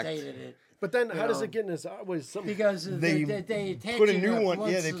neglect. amputated it. But then, how does know. it get in his? Was some? Because They they attach put a it to new the one-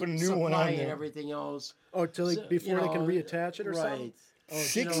 blood yeah, they put a new one supply on and there. everything else. Oh, till So, before you they can know, reattach it or right. something. Oh, you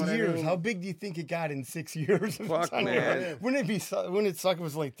 6 know what I years. mean? How big do you think it got in 6 years? Fuck, man. Wouldn't it suck if it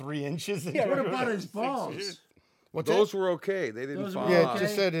was like 3 inches? Yeah, What right. about his balls? What's Those that? were okay. They didn't Those fall were Yeah, off. it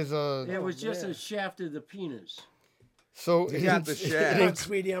just said his It was just man. a shaft of the penis. So You got the shaft. Come on,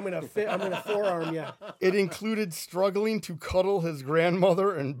 sweetie, I'm gonna forearm you. it included struggling to cuddle his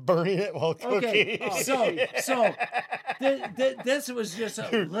grandmother and burning it while cooking. Okay, so this was just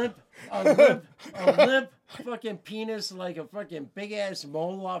a limp fucking penis, like a fucking big ass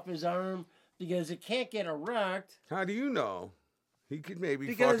mole off his arm, because it can't get erect. How do you know? He could maybe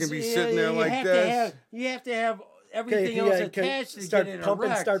Because fucking be sitting there you like have this. You have to have Okay, everything else attached to start get it pumping,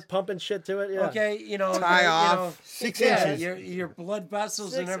 erect. start pumping shit to it. Yeah. Okay, Tie off. You know, 6 yeah, inches. your blood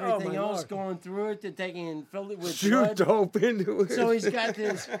vessels and 6 oh, everything my else Lord. going through it to taking and fill it with Shoot blood. dope into it. So he's got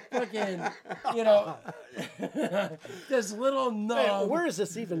this fucking, this little Hey, nub. where is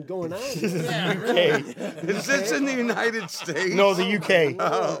this even going on? Yeah, UK. Is this in the United States? No, the UK.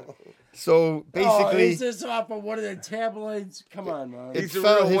 Oh. So Oh, basically, is this off of one of the tabloids? Come on, man. it He's a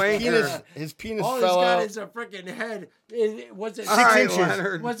fell, real wanker. his penis All he's fell got out. is a freaking head. Was it All right, inches.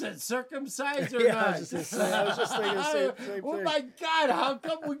 Leonard. Was it circumcised or Yeah, not? I was just thinking the same Oh thing. my God! How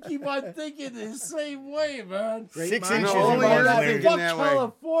come we keep on thinking the same way, man? Great 6 minds inches No, think only involved you're alike. there. thinking Fuck that way.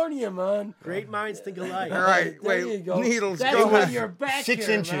 California, man. Great minds think alike. All right, There you wait. go. Needles, That's go when ahead. you're back 6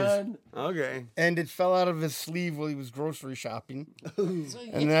 here, inches. man. Okay. And it fell out of his sleeve while he was grocery shopping. So,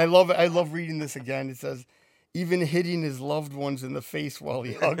 And then I love reading this again. It says, even hitting his loved ones in the face while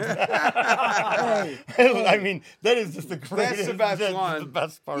he hugged them. hey, I mean, that is just the greatest. the best that's one. the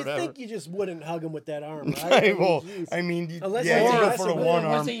best part You ever. think you just wouldn't hug him with that arm, right? I, well, jeez. I mean, Unless yeah, it's you go aggressive, for the but one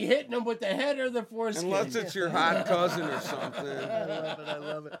was arm. he hitting him with the head or the foreskin? Unless it's your hot cousin or something, I love it. I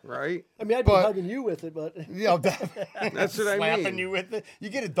love it. right? I mean, I'd be But- hugging you with it, but Yeah, That's what I slapping mean. you with it. You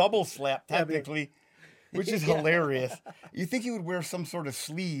get a double slap Yeah, but- technically, which is hilarious. You think he would wear some sort of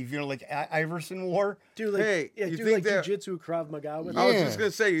sleeve, like Iverson wore? do like Hey, yeah, you do think like that- jujitsu Krav Maga with I was it. Yeah. just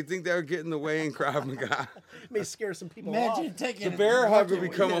gonna say, you think that would get in the way in Krav Maga? May scare some people Imagine off. taking The bear hug would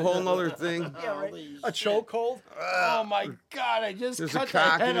fucking- become a whole nother thing. Yeah, right. Holy A shit. chokehold. Oh my God! I just There's a cut the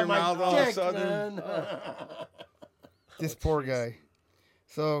cock head in your of my mouth all of a dick, sudden. man. This poor guy.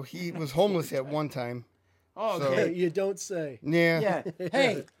 So he was homeless at one time. Oh, So- okay. You don't say. Yeah. Yeah.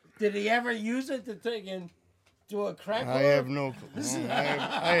 Hey, did he ever use it to take and do a crack? I have no clue.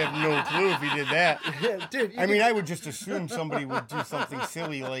 I have no clue if he did that. Yeah, dude. I mean, I would just assume somebody would do something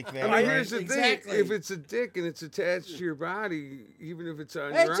silly like that. I mean, right? here's the Exactly. thing: if it's a dick and it's attached to your body, even if it's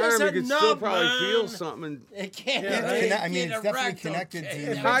on It's your just arm, a you can still nub, probably feel man. something. It can't. Yeah, It's it conne- I mean, can't it's definitely erect, connected okay?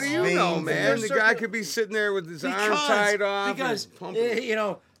 to How do you know, veins. man? There's The guy certain- could be sitting there with his arm Because- tied off. Because and pumping.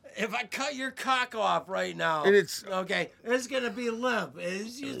 if I cut your cock off right now, And it's- okay, it's gonna be limp.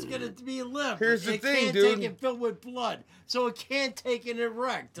 It's just gonna be limp. Here's the it thing, can't dude. take it filled with blood, so it can't take it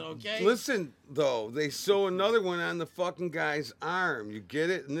erect. Okay. Listen, though, they sew another one on the fucking guy's arm. You get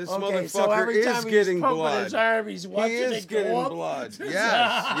it? And this Okay, so motherfucker every is time getting he's pumping blood. his arm, he's watching He is it go getting up. blood. Yes,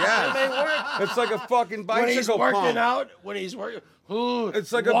 yes. It's like a fucking When he's bicycle working pump. out, when he's working,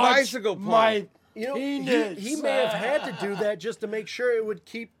 It's like a watch bicycle pump. My You know, penis. he may have had to do that just to make sure it would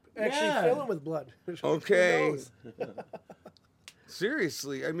keep actually Yeah. filling with blood. Who Okay. knows?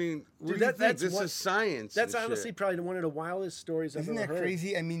 Seriously, I mean, what Dude, do you that- think? that's This what- is science. That's and honestly shit. probably one of the wildest stories Isn't I've that ever heard.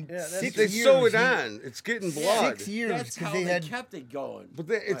 crazy? I mean, Yeah, that's- 6 They years. sew it he- on. It's getting blood. 6 years That's because how they they had. kept it going. But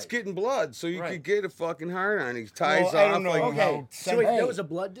it's Right. getting blood, so you Right. could get a fucking hard on. He ties Well, I off don't know like how. Okay, So wait, Hey. that was a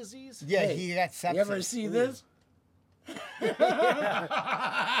blood disease? Yeah, Hey, he got sepsis. You ever see this?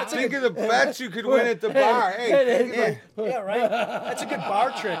 Think of the bets you could win at the bar. Hey, Yeah, right. That's a good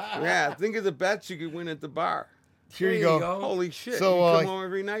bar trick. yeah, think of the bets you could win at the bar. Here you go. Holy shit! So, you come home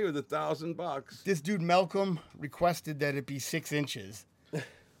every night with $1,000. This dude Malcolm requested that it be 6 inches.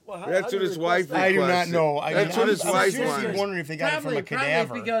 Well, how That's do what you his request wife that? I do not requested. know. I That's what his I'm wife seriously wanted. wondering if they got it from a Probably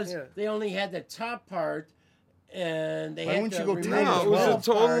cadaver. because Yeah. they only had the top part, and they Why had wouldn't to you go remove tight No, as it was well? a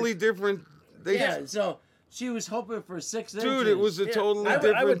totally different. They Yeah, so she was hoping for 6 inches. dude, it was a Yeah, totally I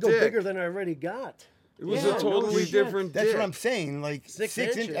different would go dick. bigger than I already got. It was Yeah, a no totally shit. different That's dick. what I'm saying. Like 6 6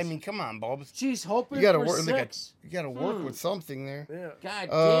 inches. inches. I mean, come on, Bulbs. She's hoping You gotta for work. 6. You gotta work with something there. Yeah. God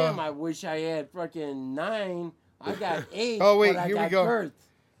damn! I wish I had fucking 9. I got 8. Oh, wait, but I here we got go. girth.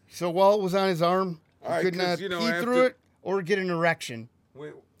 So while it was on his arm, he All right, could 'cause, not you know, pee after- through it or get an erection.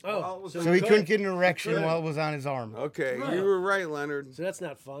 Wait, Oh, well, it was- So he Good. couldn't get an erection Good. while it was on his arm. okay, Right. you were right, Leonard. So that's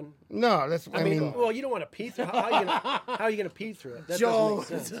not fun. No, that's. I mean, well, you don't want to pee through. How are you gonna pee through it? That Joe,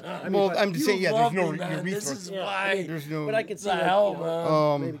 doesn't make sense. I mean, well, but, I'm just You saying, yeah. love There's no me, man. This urethra. is Yeah, why. There's no. but I can see The like, hell, you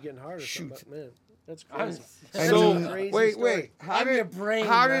know, man. maybe getting hard or something. shoot. But, man, that's I'm- crazy. I So mean- Crazy wait, story. wait. How I'm did your brain,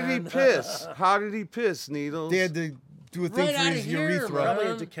 how did he man. piss? How did he piss, Needles? They had to do a thing Right for outta his here, urethra. Probably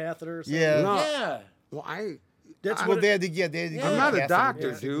man. a decatheter or something. Yeah. No. Yeah. Why? That's Well, what they it, had to. Yeah, they had to. Yeah. get I'm not a catheter. doctor,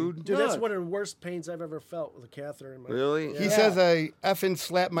 Yeah. dude. dude, that's Look. one of the worst pains I've ever felt with a catheter in my Really? He Yeah. says I effing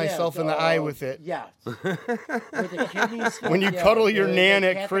slapped myself in the eye with it. Yeah. With the kidney stone, When you yeah, cuddle your they nan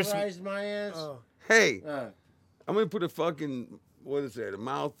at Christmas- catheterized my ass. Oh. Hey, Uh, I'm gonna put a fucking what is that? A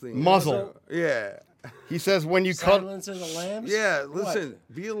mouth thing? Muzzle. Yeah. He says when you cuddle. Silence of the Lambs? Yeah. What? Listen,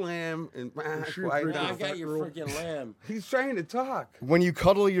 be a lamb and sure quiet pretty No, I down. got your freaking lamb. He's trying to talk. When you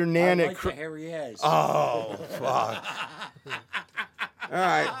cuddle your I nan at like the hairy ass. Oh fuck. All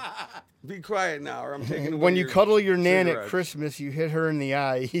right. Be quiet now, or I'm taking away when you your cuddle your nan at cigarettes. Christmas, you hit her in the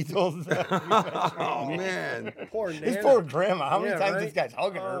eye. He told them. Oh man. Poor His Nana. poor grandma. How many Yeah, times right? this guy's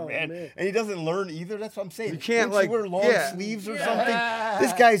hugging her, Oh, man. man. And he doesn't learn either. That's what I'm saying. You can't, Wouldn't like, wear long yeah. sleeves or Yeah. something.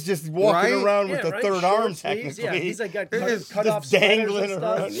 This guy's just walking Right? around with Yeah, the right? third Short arm, sleeves. technically. Yeah, he's like got It cut, is cut just off sweaters dangling and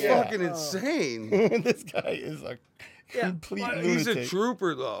stuff. around. It's Yeah. fucking insane. This guy is a Yeah, complete well, He's a lunatic.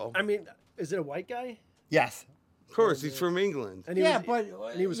 trooper, though. I mean, is it a white guy? Yes. Of course, he's from England. And he Yeah, was, but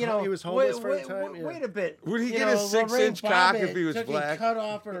and he was you know, he was homeless wait, for a wait, time. Wait, yeah. wait a bit. Would he You get know, a 6-inch Lorraine cock if Bobbitt he was took black? And cut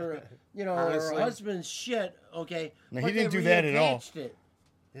off her, her Honestly. husband's shit. Okay, No, but he didn't they do that at all. reattached It.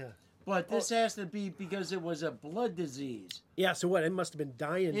 Yeah. But this has to be because it was a blood disease. Yeah. So what? It must have been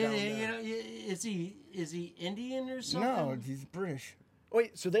dying You down there. know, is he Indian or something? No, he's British.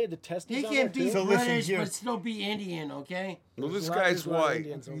 Wait. So they had to test He these on can that be too? So listen British here. but still be Indian. Okay. Well, this There's a lot- guy's there's a lot of white.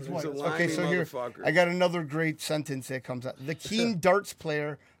 Indians over He's there. a That's lying Okay, so here, motherfucker. I got another great sentence that comes out. The keen darts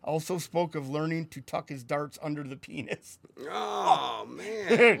player also spoke of learning to tuck his darts under the penis. Oh man,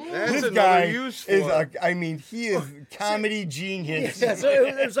 that's This another guy use for is it. I mean, he is comedy genius. Yeah. So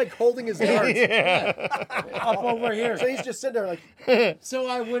it was like holding his darts. Up over here. So he's just sitting there like, So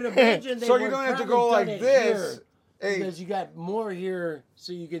I would imagine they So you would don't have to probably go like done it this. here, Hey, because you got more here,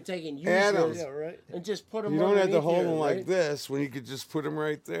 so you can take and use Adam. this yeah, right. and just put them. you don't have to hold here, him like right? this when you could just put him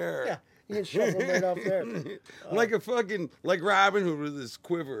right there. Yeah. You can shove them right off there. Like a fucking like Robin Hood with his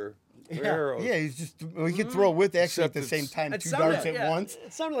quiver. Arrows. Yeah, he's just well, he could throw with actually Except at the same it's- time It two sounded- darts at yeah, once.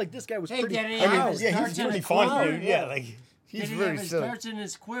 It sounded like this guy was Hey, pretty. Daddy, I mean, Yeah, his yeah, darts he's in pretty his funny, quiver. dude. Yeah, like he's Did he very have his silly. darts in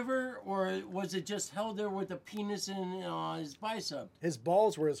his quiver, or was it just held there with the penis in his bicep? His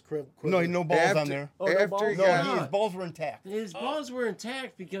balls were his quiver. No balls After, on there. Oh, no after balls? he No, got his balls were intact. His balls were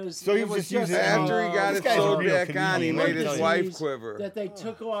intact because So he it was was just using- after he got This it guy's a sewed real back on, he comedian, made let me his tell you. wife disease quiver. that they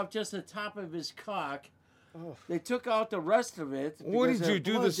took off just the top of his cock. They took out the rest of it. What because did you of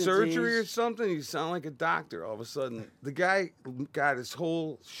do? blood The surgery or disease. something? You sound like a doctor. All of a sudden, the guy got his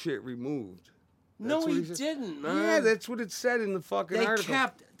whole shit removed. No, That's what he said. didn't, man. Yeah, that's what it said in the fucking They article.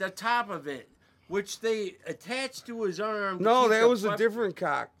 kept the top of it, which they attached to his arm. to No, keep that the was a flap- different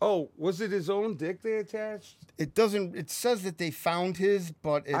cock. Oh, was it his own dick they attached? It doesn't. It says that they found his,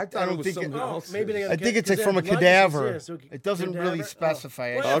 but I thought it don't was think something it. else. Maybe they I think it's like because from a they had blood cadaver. disease, yeah, so It doesn't really cadaver?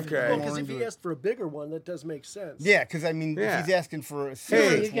 specify. Well, I Okay. should look Well, more because if into he it. asked for a bigger one, that does make sense. Yeah, because I mean, Yeah. if he's asking for a Yeah,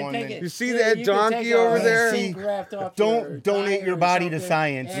 serious you can one, take then it. You see Yeah, that you can donkey take a over there? skin graft off Don't your donate thigh your or body to something,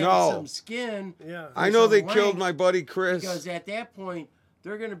 science. add No. some skin. Yeah. I know they some killed length, my buddy Chris. Because at that point,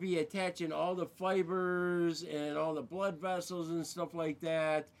 they're going to be attaching all the fibers and all the blood vessels and stuff like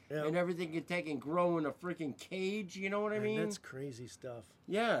that. Yeah. And everything can take and grow in a freaking cage. You know what I Man, mean? that's crazy stuff.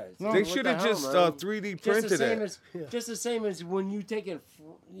 Yeah. it's No. like, They what should the have hell, just man? 3D Just the printed same it. as just the same as when you take it,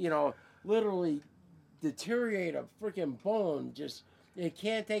 literally deteriorate a freaking bone. Just it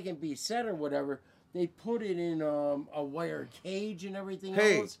can't take and be set or whatever. They put it in a wire cage and everything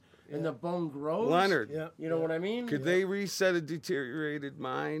Hey, else. and the bone grows. Leonard, Yeah. You know what I mean? could they reset a deteriorated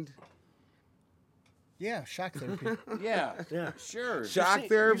mind? Yeah, shock therapy. Yeah. Yeah. Sure. Shock seen-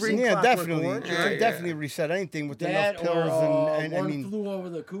 therapy? you've seen Yeah, Clockwork definitely. Orange? You Yeah, can yeah. definitely reset anything with That enough pills or and I One mean, Flew Over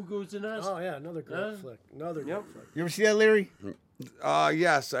the Cuckoo's Nest. Oh yeah, another great Huh? flick. Another Yep. great flick. you ever see that, Larry?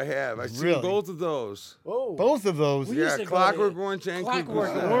 Yes, I have. I've seen Really? both of those. Oh, Both of those. We Yeah, used to go Clockwork to- Orange and Clockwork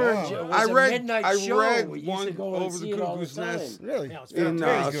Cuckoo's Nest. Orange Wow. was a midnight I show. read We used one to go over and the see it all the Cuckoo's time. Nest. Really? Yeah, it's In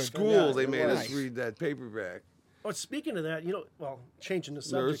very good. school, Yeah, they made nice. us read that paperback. Oh, speaking of that, well, changing the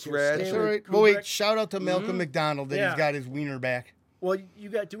subject. Nurse here, Ratched. That's Stanley all right. But wait, Kubrick. shout out to Malcolm McDonald that Yeah. he's got his wiener back. Well,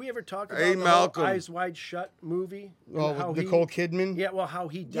 do we ever talk about Hey, the whole Malcolm. Eyes Wide Shut movie? Oh, And how with he- Nicole Kidman? Yeah, well, how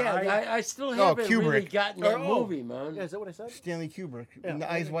he Yeah, died. I still haven't really Kubrick. gotten that Oh. movie, man. Yeah, is that what I said? Stanley Kubrick. Yeah. In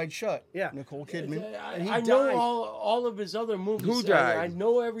The Eyes Wide Shut. Yeah. Nicole Kidman. And he I know died. all of his other movies. Who I died?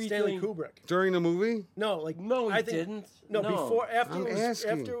 know everything. Stanley Kubrick. During the movie? No, like No, he I think, didn't. No, No. before I'm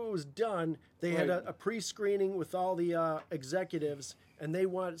asking. after it was done, they had Right. a pre-screening with all the executives, and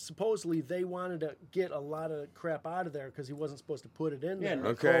supposedly they wanted to get a lot of crap out of there because he wasn't supposed to put it in Yeah, there.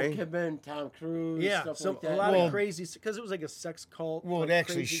 Nicole Okay. Kidman, Tom Cruise, Yeah, stuff so like that. a lot Well- of crazy because it was like a sex cult. Well, it like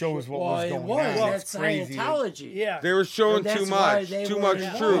actually crazy shows shit. what well, was it going was. on. That's It's crazy. Scientology. Yeah, They were showing And that's too why much. they Too were much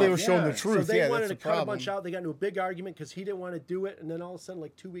involved. truth. They were showing the Yeah. truth. So they yeah, wanted to that's the cut a problem. bunch out. They got into a big argument because he didn't want to do it, and then all of a sudden,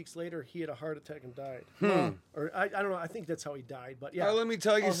 like 2 weeks later, he had a heart attack and died. Or I don't know. I think that's how he died. But yeah, Now, let me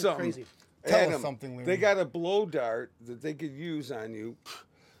tell you all something. Crazy. Tell us Adam, something, Larry. They got a blow dart that they could use on you.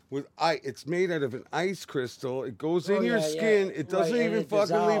 With it's made out of an ice crystal. It goes in Oh, your yeah, skin. yeah. It doesn't Right, and even it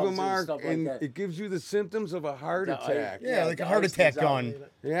fucking leave a dissolves and mark, stuff like and that. it gives you the symptoms of a heart The ice- attack. Yeah, like a the heart ice attack dissolves. gun.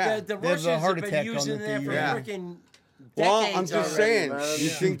 Yeah. The They have Russians the heart have attack been gun using that they that for use. Yeah. freaking Well, decades I'm just already, saying. man. You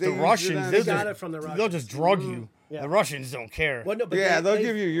think they The use it Russians, on- They got it from the They'll Russians. just drug you. Yeah. The Russians don't care. Well, no, but Yeah, they'll they-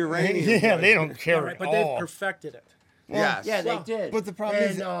 give you uranium. yeah, they don't care Yeah, right, at but all. they've perfected it. Yes. Yeah, Well, they did. but the problem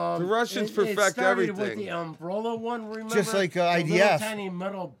is And, The Russians it perfect started with everything. the umbrella one, remember? Just like, The IDF. little tiny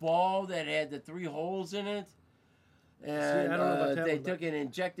metal ball that had the 3 holes in it. And I don't know about that they one, but- took and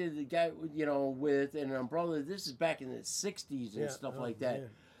injected the guy, with an umbrella. This is back in the 60s and Yeah, stuff oh, like that. man.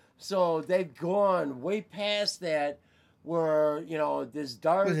 So they've gone way past that where, this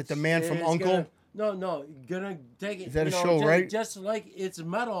dart. Was it The Man from U.N.C.L.? No, gonna take it. Is that a you know, show, right? Just like it's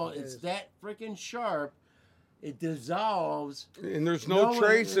metal, it's that freaking sharp. It dissolves. And there's no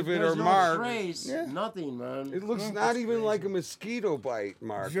trace of it there's or no mark. Trace, Yeah. nothing, man. It looks not even like a mosquito bite,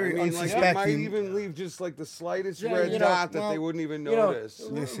 Mark. It's very I mean, like it might unsuspecting. even leave just like the slightest Yeah, red you know, dot that they well, wouldn't even You know, notice.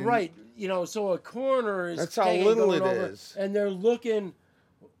 Listen. right? So a coroner is That's how taking- little going it over, is. and they're looking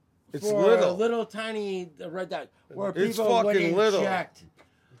It's for little. a little tiny red dot where It's people would fucking little. inject.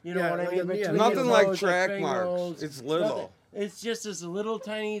 You know Yeah, what I like mean? a- yeah, Between Nothing your like nose, your track fingers, marks. It's little. nothing. It's just this little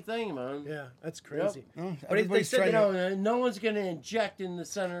tiny thing, man. Yeah, that's crazy. Well, But they everybody's said, trying to. No one's gonna inject in the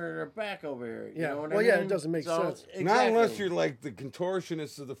center of their back over here. You Yeah. know what Well, I yeah, it mean? doesn't make sense. Exactly. Not unless you're like the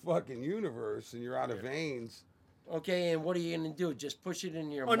contortionist of the fucking universe and you're out of veins. Okay, and what are you gonna do? Just push it in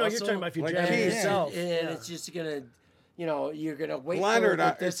your Oh no, muscle? you're talking about if you Like jab it keys. yourself. And Yeah. it's just gonna, you're gonna wait Leonard, for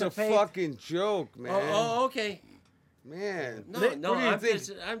it to it's a dissipate. fucking joke, man. Oh, okay. Man. No, What no, do you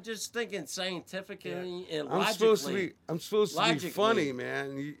think? I'm just thinking scientifically and I'm logically. supposed to be Logically. funny,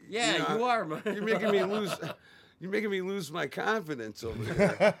 man. Yeah, you are, man. You're making me lose. You're making me lose my confidence over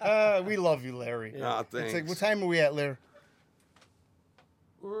here. We love you, Larry. Aw, It's thanks. like, what time are we at, Larry?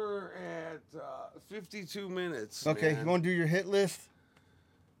 We're at 52 minutes. Okay, man. you want to do your hit list?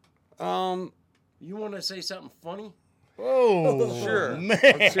 You want to say something funny? Oh, Sure. man.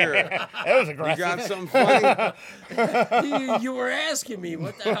 Let's hear it. That was You aggressive. got something funny? you were asking me.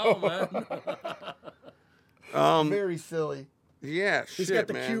 What the hell, man? Very silly. Yeah, He's shit, got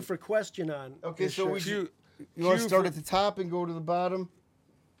the man. cue for question on. Okay, his so shirt. we Cue- You want to cue start for- at the top and go to the bottom?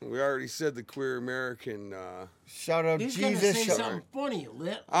 We already said the queer American. Shout out He's gonna Jesus. say shout- something funny.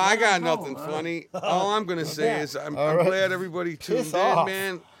 I let got him go, nothing man. funny. All I'm gonna say is I'm All right. glad everybody tuned Piss in, off.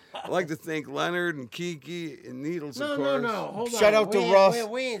 man. I'd like to thank Leonard and Kiki and Needles, No, of no, course. no. Hold on. Shout out to we ain't- Russ.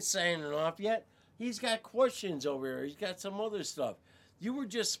 We ain't signing off yet. He's got questions over here. He's got some other stuff. You were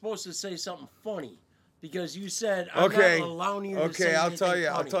just supposed to say something funny because you said I'm Okay. not allowing you to Okay, say I'll tell anything you.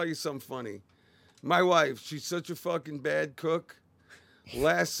 I'll funny. tell you something funny. My wife, she's such a fucking bad cook.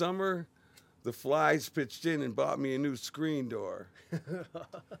 Last summer, the flies pitched in and bought me a new screen door.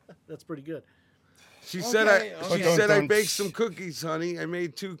 That's pretty good. She Okay, said okay. she said I baked some cookies, honey. I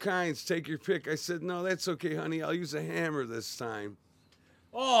made 2 kinds. Take your pick. I said, no, that's okay, honey. I'll use a hammer this time.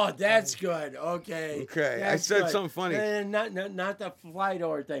 Oh, that's good. Okay. Okay, I That's said good. something funny. Not the fly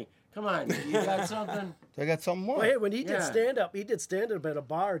door thing. Come on, you got something? I got something more. Well, hey, when he did Yeah. stand up, he did stand up at a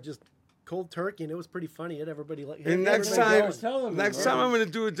bar just cold turkey, and it was pretty funny. It everybody like. And next everybody time, going. next time I'm gonna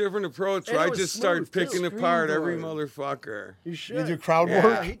do a different approach And where it I was just start smooth, too. picking apart every Screen motherfucker. You You should. do crowd Yeah.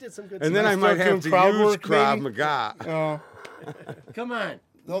 work. Yeah, he did some good. And then I stuff. might start have to doing crowd use work, Krav maybe? Maga. Oh, Come on.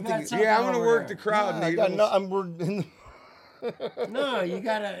 Don't You got think- something Yeah, I'm gonna over work there. the crowd. I got Needles. no. I'm we're in No, you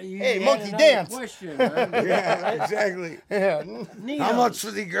gotta. You Hey, had monkey another dance. Question, man. Yeah, exactly. yeah, Needles. How much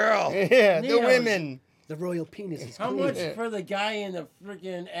for the girl? yeah. The Needles. women. The royal penis is How clean. much for the guy in the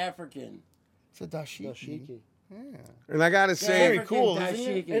freaking African? It's a dashiki. Dashiki. And I gotta say, Very cool, isn't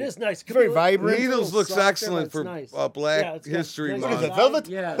dashiki. It is nice. It's very vibrant. Needles looks Softer, excellent but for it's nice. Black Yeah, it's got History nice What is Month. it, velvet?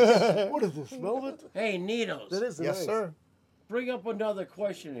 Yes. What is this? Velvet? Hey, Needles. That is Yes, nice. sir. Bring up another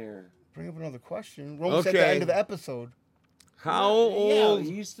question here. Bring up another question. We're almost at the Okay. end of the episode. How Yeah, old?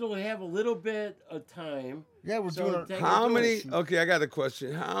 you still have a little bit of time. Yeah, we're So doing our. take- How do many? it. Okay, I got a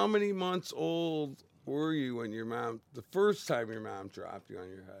question. How many months old were you when your mom, the first time your mom dropped you on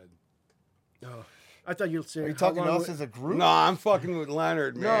your head? Oh, I thought you'd say. Are you how talking to long us would- as a group? No, I'm fucking with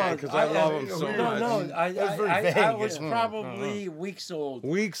Leonard, man, because I love him so no, much. No, I That's very vague. was Mm, probably weeks old.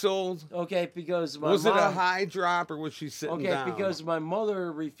 Weeks old. Okay, because my Was mom, it a high drop or was she sitting Okay, down? because my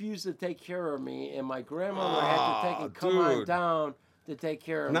mother refused to take care of me, and my grandmother had to take and come on dude. down to take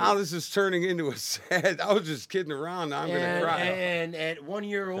care of Now me. this is turning into a sad. I was just kidding around. Now I'm gonna And, cry. and at 1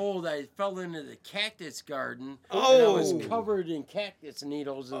 year old, I fell into the cactus garden. And I Oh. was covered in cactus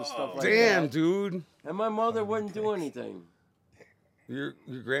needles and stuff like Damn, that. dude. And my mother wouldn't do anything. Your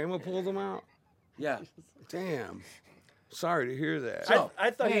grandma pulled him out. Yeah. Damn. Sorry to hear that. So- I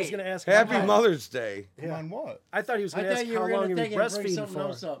thought he was Hey, going to ask. Happy Hi. Mother's Day. Come on, what? I thought he was I going to thought ask you how were long going he to was take and bring breastfeeding something for.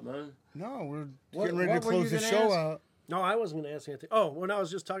 else up, man. No, we're What- getting ready to what were you close the gonna show ask? out. No, I wasn't going to ask anything. Oh, when I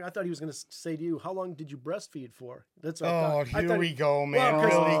was just talking, I thought he was going to say to you, "How long did you breastfeed for?" That's what I Oh, thought. I here thought we go, man. Well,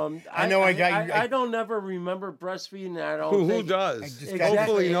 'cause, really? I know I got you. I don't ever remember breastfeeding. I don't Who think. does? I just got- Exactly.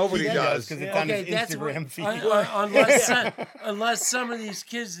 Hopefully nobody He does. because it's on his that's Instagram what, feed. unless some of these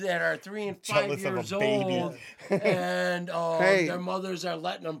kids that are 3 and 5 Jealous of a years baby. old and Hey, their mothers are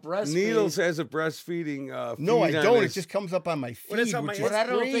letting them breastfeed. Needles has a breastfeeding. No, I feed on don't. It his- just comes up on my feed, Well, that's on which my is but I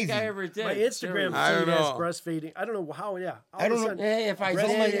don't crazy. think I ever did. my Instagram I don't feed has know. breastfeeding. I don't know how. Yeah, I don't know. Hey, if I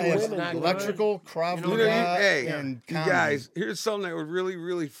Breastfeeding did, it was women, not good. Electrical, Krav You know, Maga, hey, and you comedy. guys, here's something that would really,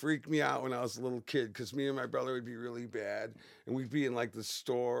 really freak me out when I was a little kid, because me and my brother would be really bad, and we'd be in like the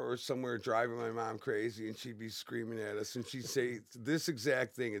store or somewhere driving my mom crazy, and she'd be screaming at us, and she'd say this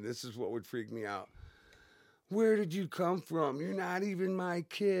exact thing, and this is what would freak me out. Where did you come from? You're not even my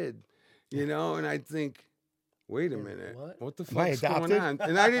kid, you know? And I'd think, wait a minute, what the Am I fuck's going adopted? on?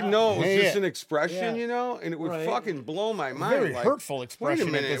 And I didn't know it was Yeah. just an expression, Yeah. you know? And it would Right. fucking blow my mind. Very like, hurtful wait a expression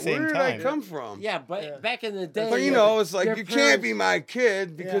at minute, the same where did time. I come from? Yeah, but back in the day, But you know, it's like your you can't be parents- my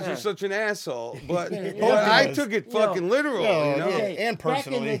kid because Yeah. you're such an asshole. But, Yeah. but I Both took it You know, fucking literal, no, you know? yeah. Okay, and back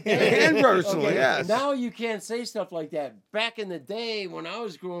in the personally. day- And personally, Okay, yes. Now you can't say stuff like that. Back in the day when I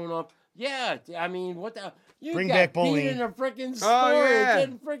was growing up, yeah, I mean, what the. You Bring got back beat bullying. in a freaking store. yeah. It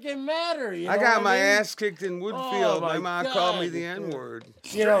didn't freaking matter. You know I got what my I mean? ass kicked in Woodfield. my my mom called me God. the N word.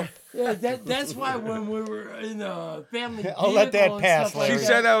 You know, yeah, that's why when we were in the family I'll let that vehicle and pass, stuff like She Larry. that,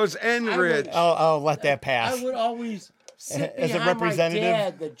 said I was N rich. I'll let that pass. I would always sit As a behind my representative?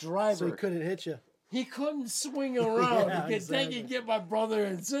 dad, the driver. So he couldn't hit you. He couldn't swing around. Yeah, he could take exactly. and get my brother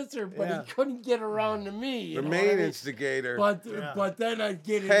and sister, but Yeah. he couldn't get around to me. You The know main what I mean? instigator. But then I'd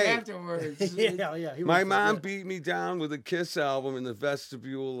get it Hey. afterwards. Yeah. He My was- mom yeah. beat me down with a Kiss album in the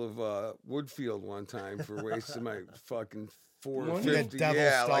vestibule of Woodfield one time for wasting my fucking That $4.50. devil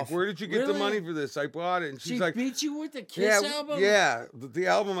Yeah, like stuff. where did you get the Really? money for this? I bought it, and She she's like, beat you with the "Yeah, Kiss album? yeah, the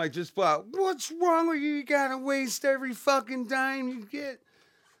album I just bought. What's wrong with you? You gotta waste every fucking dime you get."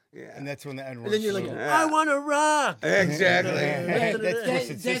 Yeah, And that's when the N word. And then you're like, Yeah. I want to rock. exactly. That's That-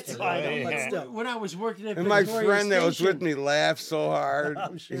 Twisted that's Sister. I know, right? but Yeah. still. When I was working at And my Victoria friend that was Station, with me laughed so hard.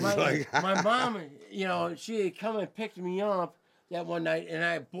 sure. He's my, like, my mom, you know, she had come and picked me up that one night, and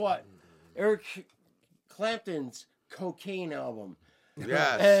I bought Eric Clapton's Cocaine album.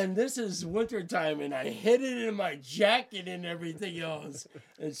 yes. And this is wintertime, and I hid it in my jacket and everything else.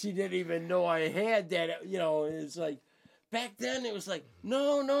 And she didn't even know I had that. You know, it's like, back then it was like,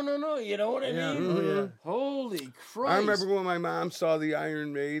 no. You know what I Yeah. mean? Oh, yeah. Holy Christ. I remember when my mom saw the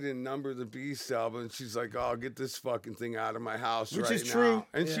Iron Maiden Number of the Beast album, and she's like, "Oh, get this fucking thing out of my house Which right is now." true.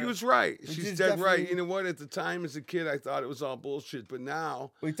 And she Yeah. was right. Which She's is dead right. definitely- You know what? At the time, as a kid, I thought it was all bullshit, but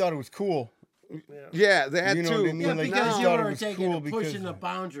now, We thought it was cool. yeah, that You know too. what I mean? Yeah, Like, because I you thought it were was taking cool and because- pushing the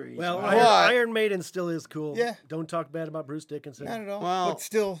boundaries. Well, right? Iron Maiden still is cool. Yeah. Don't talk bad about Bruce Dickinson. Not at all. Well, but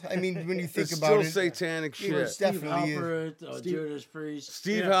still, I mean, when you think It's about still it, satanic It was shit. Steve definitely is. Halpert, Steve- Judas Priest.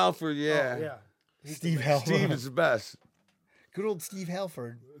 Steve Yeah. Halford, Oh, yeah. yeah. Steve Halpert. Steve is the best. Good old Steve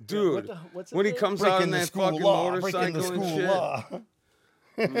Halford. Dude, what's when he his comes out Breaking on the that school fucking law. Breaking motorcycle the and school shit. law.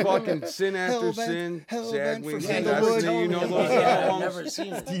 Fucking sin after Hellbent- sin, hellbent sad for wings sin. and Yeah, destiny. You know those I've albums? never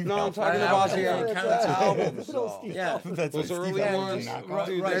seen it. Steve No, I'm Halford. talking I about haven't the seen it. albums. Little though. Steve Yeah. That's Those what early Steve ones, Halford Right,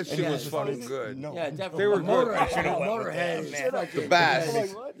 dude, right, that shit yeah. was fucking good. No. Yeah, definitely. They were good. Motorhead. man. The best.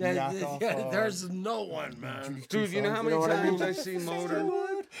 Like, what? There's no one, man. Dude, you know how many know what I times mean? I see Motor?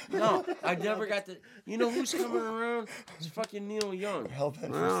 No, I never got to. You know who's coming around? It's fucking Neil Young. Hellbent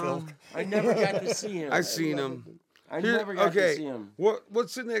for Well, silk. I never got to see him. I seen him. I Here- never got to okay, see him.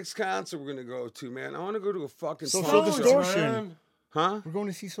 what's the next concert we're gonna go to, man? I want to go to a fucking Social punk show. Distortion. Man. Huh? We're going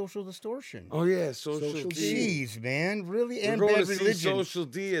to see Social Distortion. Oh yeah, Social Social D. Jeez, man. Really? We're And going Bad to see Religion. Social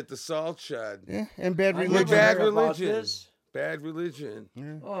D at the Salt Shed. Yeah, and Bad I With Religion. Bad heard about Religion. this. Bad Religion.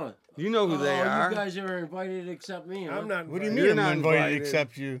 Oh, You know who they are. You guys are invited except me. Huh? I'm not. What do you invited. mean You're I'm not invited, invited.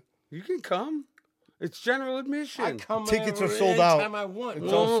 except you? You can come. It's general I admission. come Tickets are over sold out. anytime I want. It's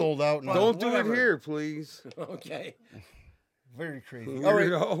Well, all sold out now. Don't do it whatever. here, please. Okay. Very crazy. All right,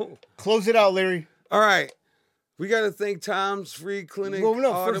 Weirdo. close it out, Larry. All right. We got to thank Tom's Free Clinic. Well,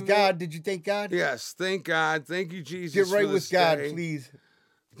 no, first Automobile- God. Did you thank God? Yes, thank God. Thank you, Jesus. Get right for with this God, day. please.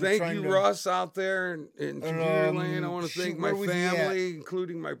 We're Thank trying you, to- Russ, out there in computer land. I want to shoot, thank my where was he at? family,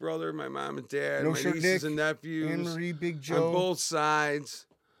 including my brother, my mom and dad, No my Shirt nieces Dick, and nephews Anne-Marie, Big on Joe. both sides,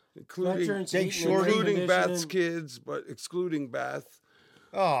 including Veterans Thanks, heating and Shorty. including conditioning. Beth's kids, but excluding Beth.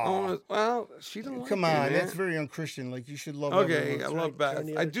 I Oh, wanna, well, she don't like come me, on. man. That's very unchristian. Like, you should love Okay, everyone. I That's love right, Beth. turn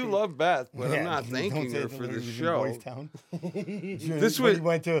the I other do cheek. love Beth, but I'm Yeah, not don't thanking say her that for Larry this was in show. Boys Town. This When was- he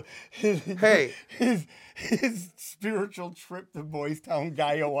went to Hey. his spiritual trip to Boys Town,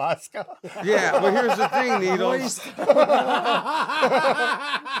 ayahuasca. Yeah, but here's the thing, Needles.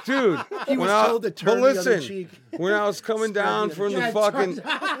 Dude, He was told to but turn the other listen, cheek. when I was coming down the from the Yeah, fucking,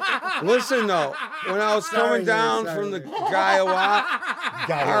 listen though, when I was coming down sorry, from the Larry. Gaiawa,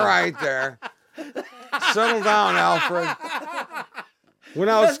 all right there, settle down, Alfred. When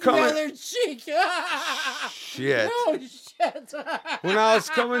I was The coming, other cheek. shit. Oh shit. When I was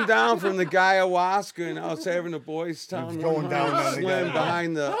coming down from the ayahuasca and I was having a Boys Town going down on the slim guy.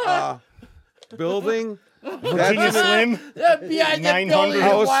 behind the building. Virginia Slim. Behind the 900. building,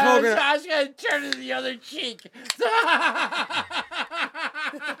 I was while smoking I was gonna turn to the other cheek.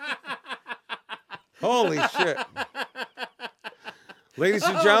 Holy shit. Ladies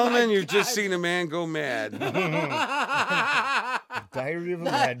and gentlemen, you've just seen a man go mad. Diary of a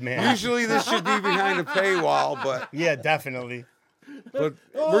Madman. Usually this should be behind a paywall, but Yeah, definitely.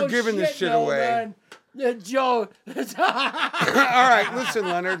 we're giving this shit away. Man. Yeah, Joe. All right, listen,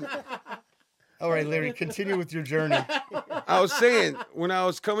 Leonard. All right, Larry, continue with your journey. I was saying, when I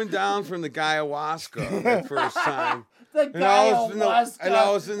was coming down from the ayahuasca that first time, The And I guy was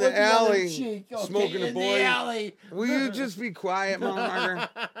in the with other alley cheek, okay, smoking a in boy. The alley. will you just be quiet, motherfucker?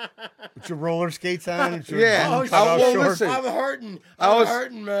 With your roller skates on. With your Yeah. jean Oh, cutout well, shorts. listen. I'm hurting. I I'm was-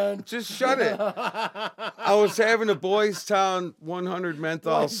 hurting, man. Just shut it. I was having a Boys Town 100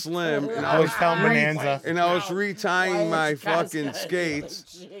 menthol slim, and I was Boys Town Bonanza. and I was retying my fucking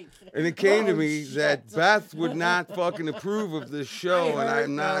skates. And it came to me that Beth would not fucking approve of this show, and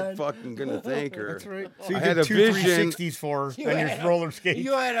I'm not fucking gonna thank her. That's right. So you I did had a two vision. 360s for her on your roller skates.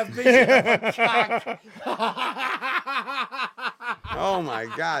 You had a vision of a cock. Oh my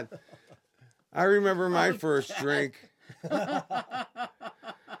god! I remember my first drink.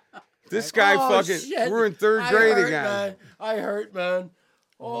 This guy fucking. Shit. We're in third I grade hurt, again. Man. I hurt, man.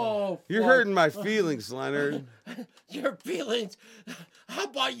 Oh, You're fuck. hurting my feelings, Leonard. Your feelings. How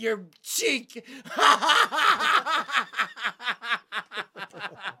about your cheek?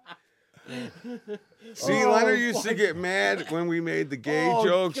 See, Leonard used to get mad when we made the gay Oh,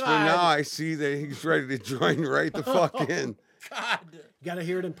 jokes, but God. now I see that he's ready to join right the fuck in. God. Got to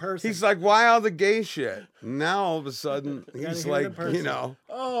hear it in person. He's like, why all the gay shit? Now all of a sudden, he's hear it in like, person. you know,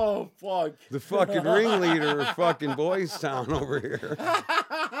 Oh, fuck. the fucking ringleader of fucking Boys Town over here.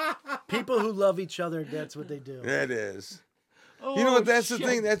 People who love each other, that's what they do. That is. Oh, You know what? That's shit. the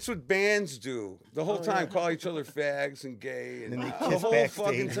thing. That's what bands do. The whole time, call each other fags and gay, and And they the kiss whole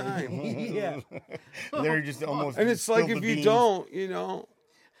fucking backstage. time. Yeah. Larry just almost. And it's like spilled if the you beans. don't, you know,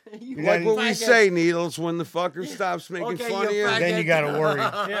 You like what we faggot. say, Needles, when the fucker stops making Okay, fun of you you. faggot. Then you gotta worry.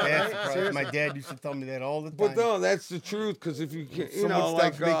 That's the right. problem. My dad used to tell me that all the time. But no, that's the truth. Because if you can't, you Someone know,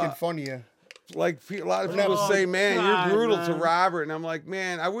 stops like making fun of you. a lot of Oh, people say, "Man, God, you're brutal to man. Robert," and I'm like,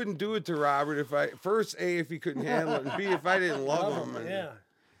 "Man, I wouldn't do it to Robert if I first A if he couldn't handle it, and B if I didn't love him." And, Yeah.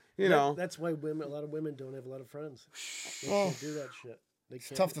 you know, That's why a lot of women don't have a lot of friends. They Well, can't do that shit. They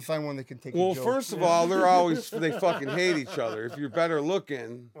can't. It's tough to find one that can take well, a joke. first of all, they're always they fucking hate each other. If you're better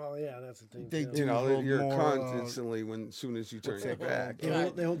looking, Well, yeah, that's the thing. They too. do. You know, hold you're a more, cunt instantly as soon as you turn what's your that back.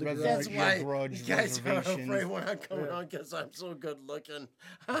 called? They hold the grudge. That's why grudge you guys are reservations. afraid when I come on because I'm so good looking.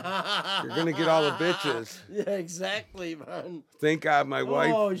 You're gonna get all the bitches. Yeah, exactly, man. Thank God my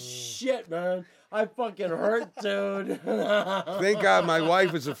wife. Oh shit, man! I fucking hurt, dude. Thank God my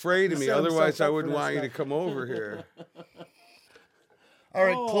wife is afraid of me. Set himself Otherwise, I up for wouldn't that want you to stuff. come over here. All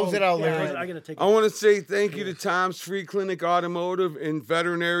right, close it out, Oh, Larry. God. I gotta take. I want to say thank you to Tom's Free Clinic Automotive and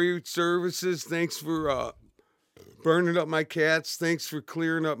Veterinary Services. Thanks for burning up my cats. Thanks for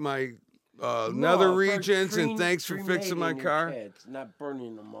clearing up my nether for regions, and thanks for fixing my cremating your car. cats, not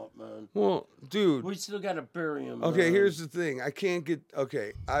burning them up, man. Well, dude. We still gotta bury them. Okay, here's the thing. I can't get.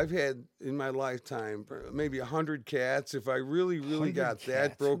 Okay, I've had in my lifetime maybe 100 cats. If I really 100 got that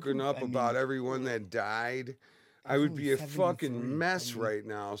cats? broken up I mean, about everyone that died, I would be a only fucking 73. mess right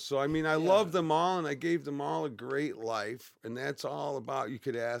now. So I mean, I love them all, and I gave them all a great life, and that's all about you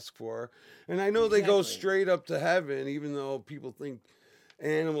could ask for. And I know they go Exactly. straight up to heaven, even though people think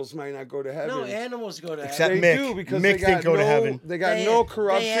animals might not go to heaven. No, animals go to Except heaven. They Mick. do because Mick they didn't got go no, to heaven. They got They- no they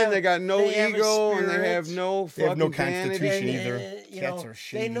corruption. have- They got no they have a ego, and they spirit. have no They have no fucking vanity. constitution And, either. you Cats know, are they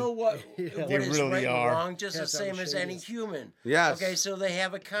shady. know what They what is really right are. and wrong, just Cats the are same as any shady. human. Yes. Okay, so they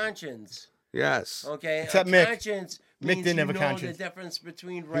have a conscience. Yes. Okay, Except a Mick. conscience Mick means didn't you have a know conscience. the difference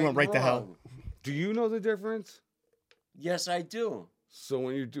between right went and right to hell. wrong. Do you know the difference? Yes, I do. So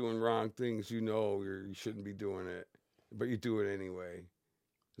when you're doing wrong things, you know you shouldn't be doing it, but you do it anyway.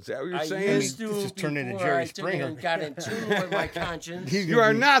 Is that what you're I saying? used to This just turned into before Jerry I took it Springer. and got in tune with my conscience. He's You gonna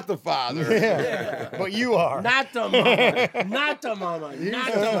are be- not the father. Yeah, but you are. Not the mama. Not the mama.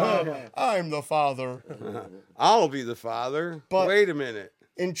 Not the mama. I'm the father. I'll be the father. But- Wait a minute.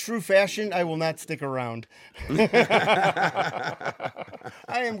 In true fashion, I will not stick around. I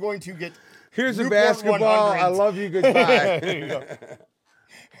am going to get. Here's a Newport basketball. 100s. I love you. Goodbye. There you go.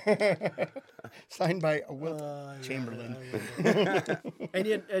 Signed by Wilt Chamberlain.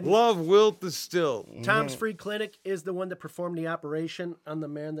 And Love Wilt the still. Tom's Free Clinic is the one that performed the operation on the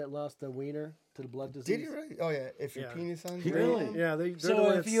man that lost the wiener to the blood disease. Did you really? Oh yeah. If your Yeah. penis on. Really? Yeah, they're the So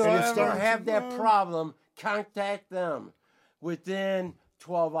one if that's- you And it's ever starting to have that grow. problem, contact them within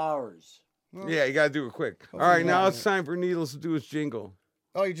 12 hours. Yeah, you got to do it quick. All right, now it's time for Needles to do his jingle.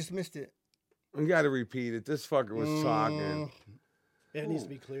 Oh, you just missed it. We got to repeat it. This fucker was talking. it needs to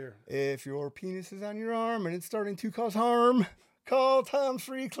be clear. If your penis is on your arm and it's starting to cause harm, call Tom's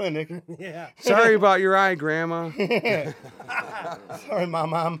Free Clinic. Yeah. Sorry about your eye, Grandma. Sorry,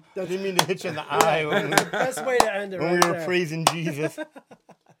 Mom. I didn't mean to hit you in the eye Best way to end it when right we were there. praising Jesus.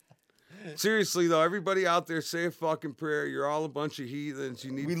 Seriously, though, everybody out there, say a fucking prayer. You're all a bunch of heathens.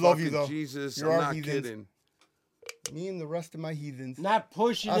 You need We fucking love you, though. Jesus. You're I'm our not heathens. kidding. Me and the rest of my heathens. Not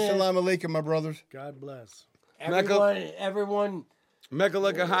pushing it. Assalamu alaikum, my brothers. God bless. Everyone, Mega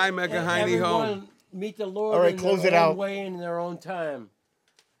like a high, mega hiney home. everyone meet the Lord All right, in close their it own out. way in their own time.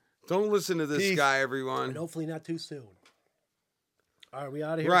 Don't listen to this Peace. guy, And everyone. hopefully not too soon. All right, we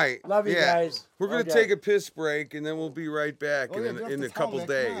out of here? Right. Love you yeah. guys. We're going to Okay. take a piss break, and then we'll be right back Oh, yeah, in drop a the couple towel,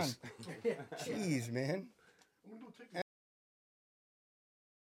 man. Come days. on. Jeez, man.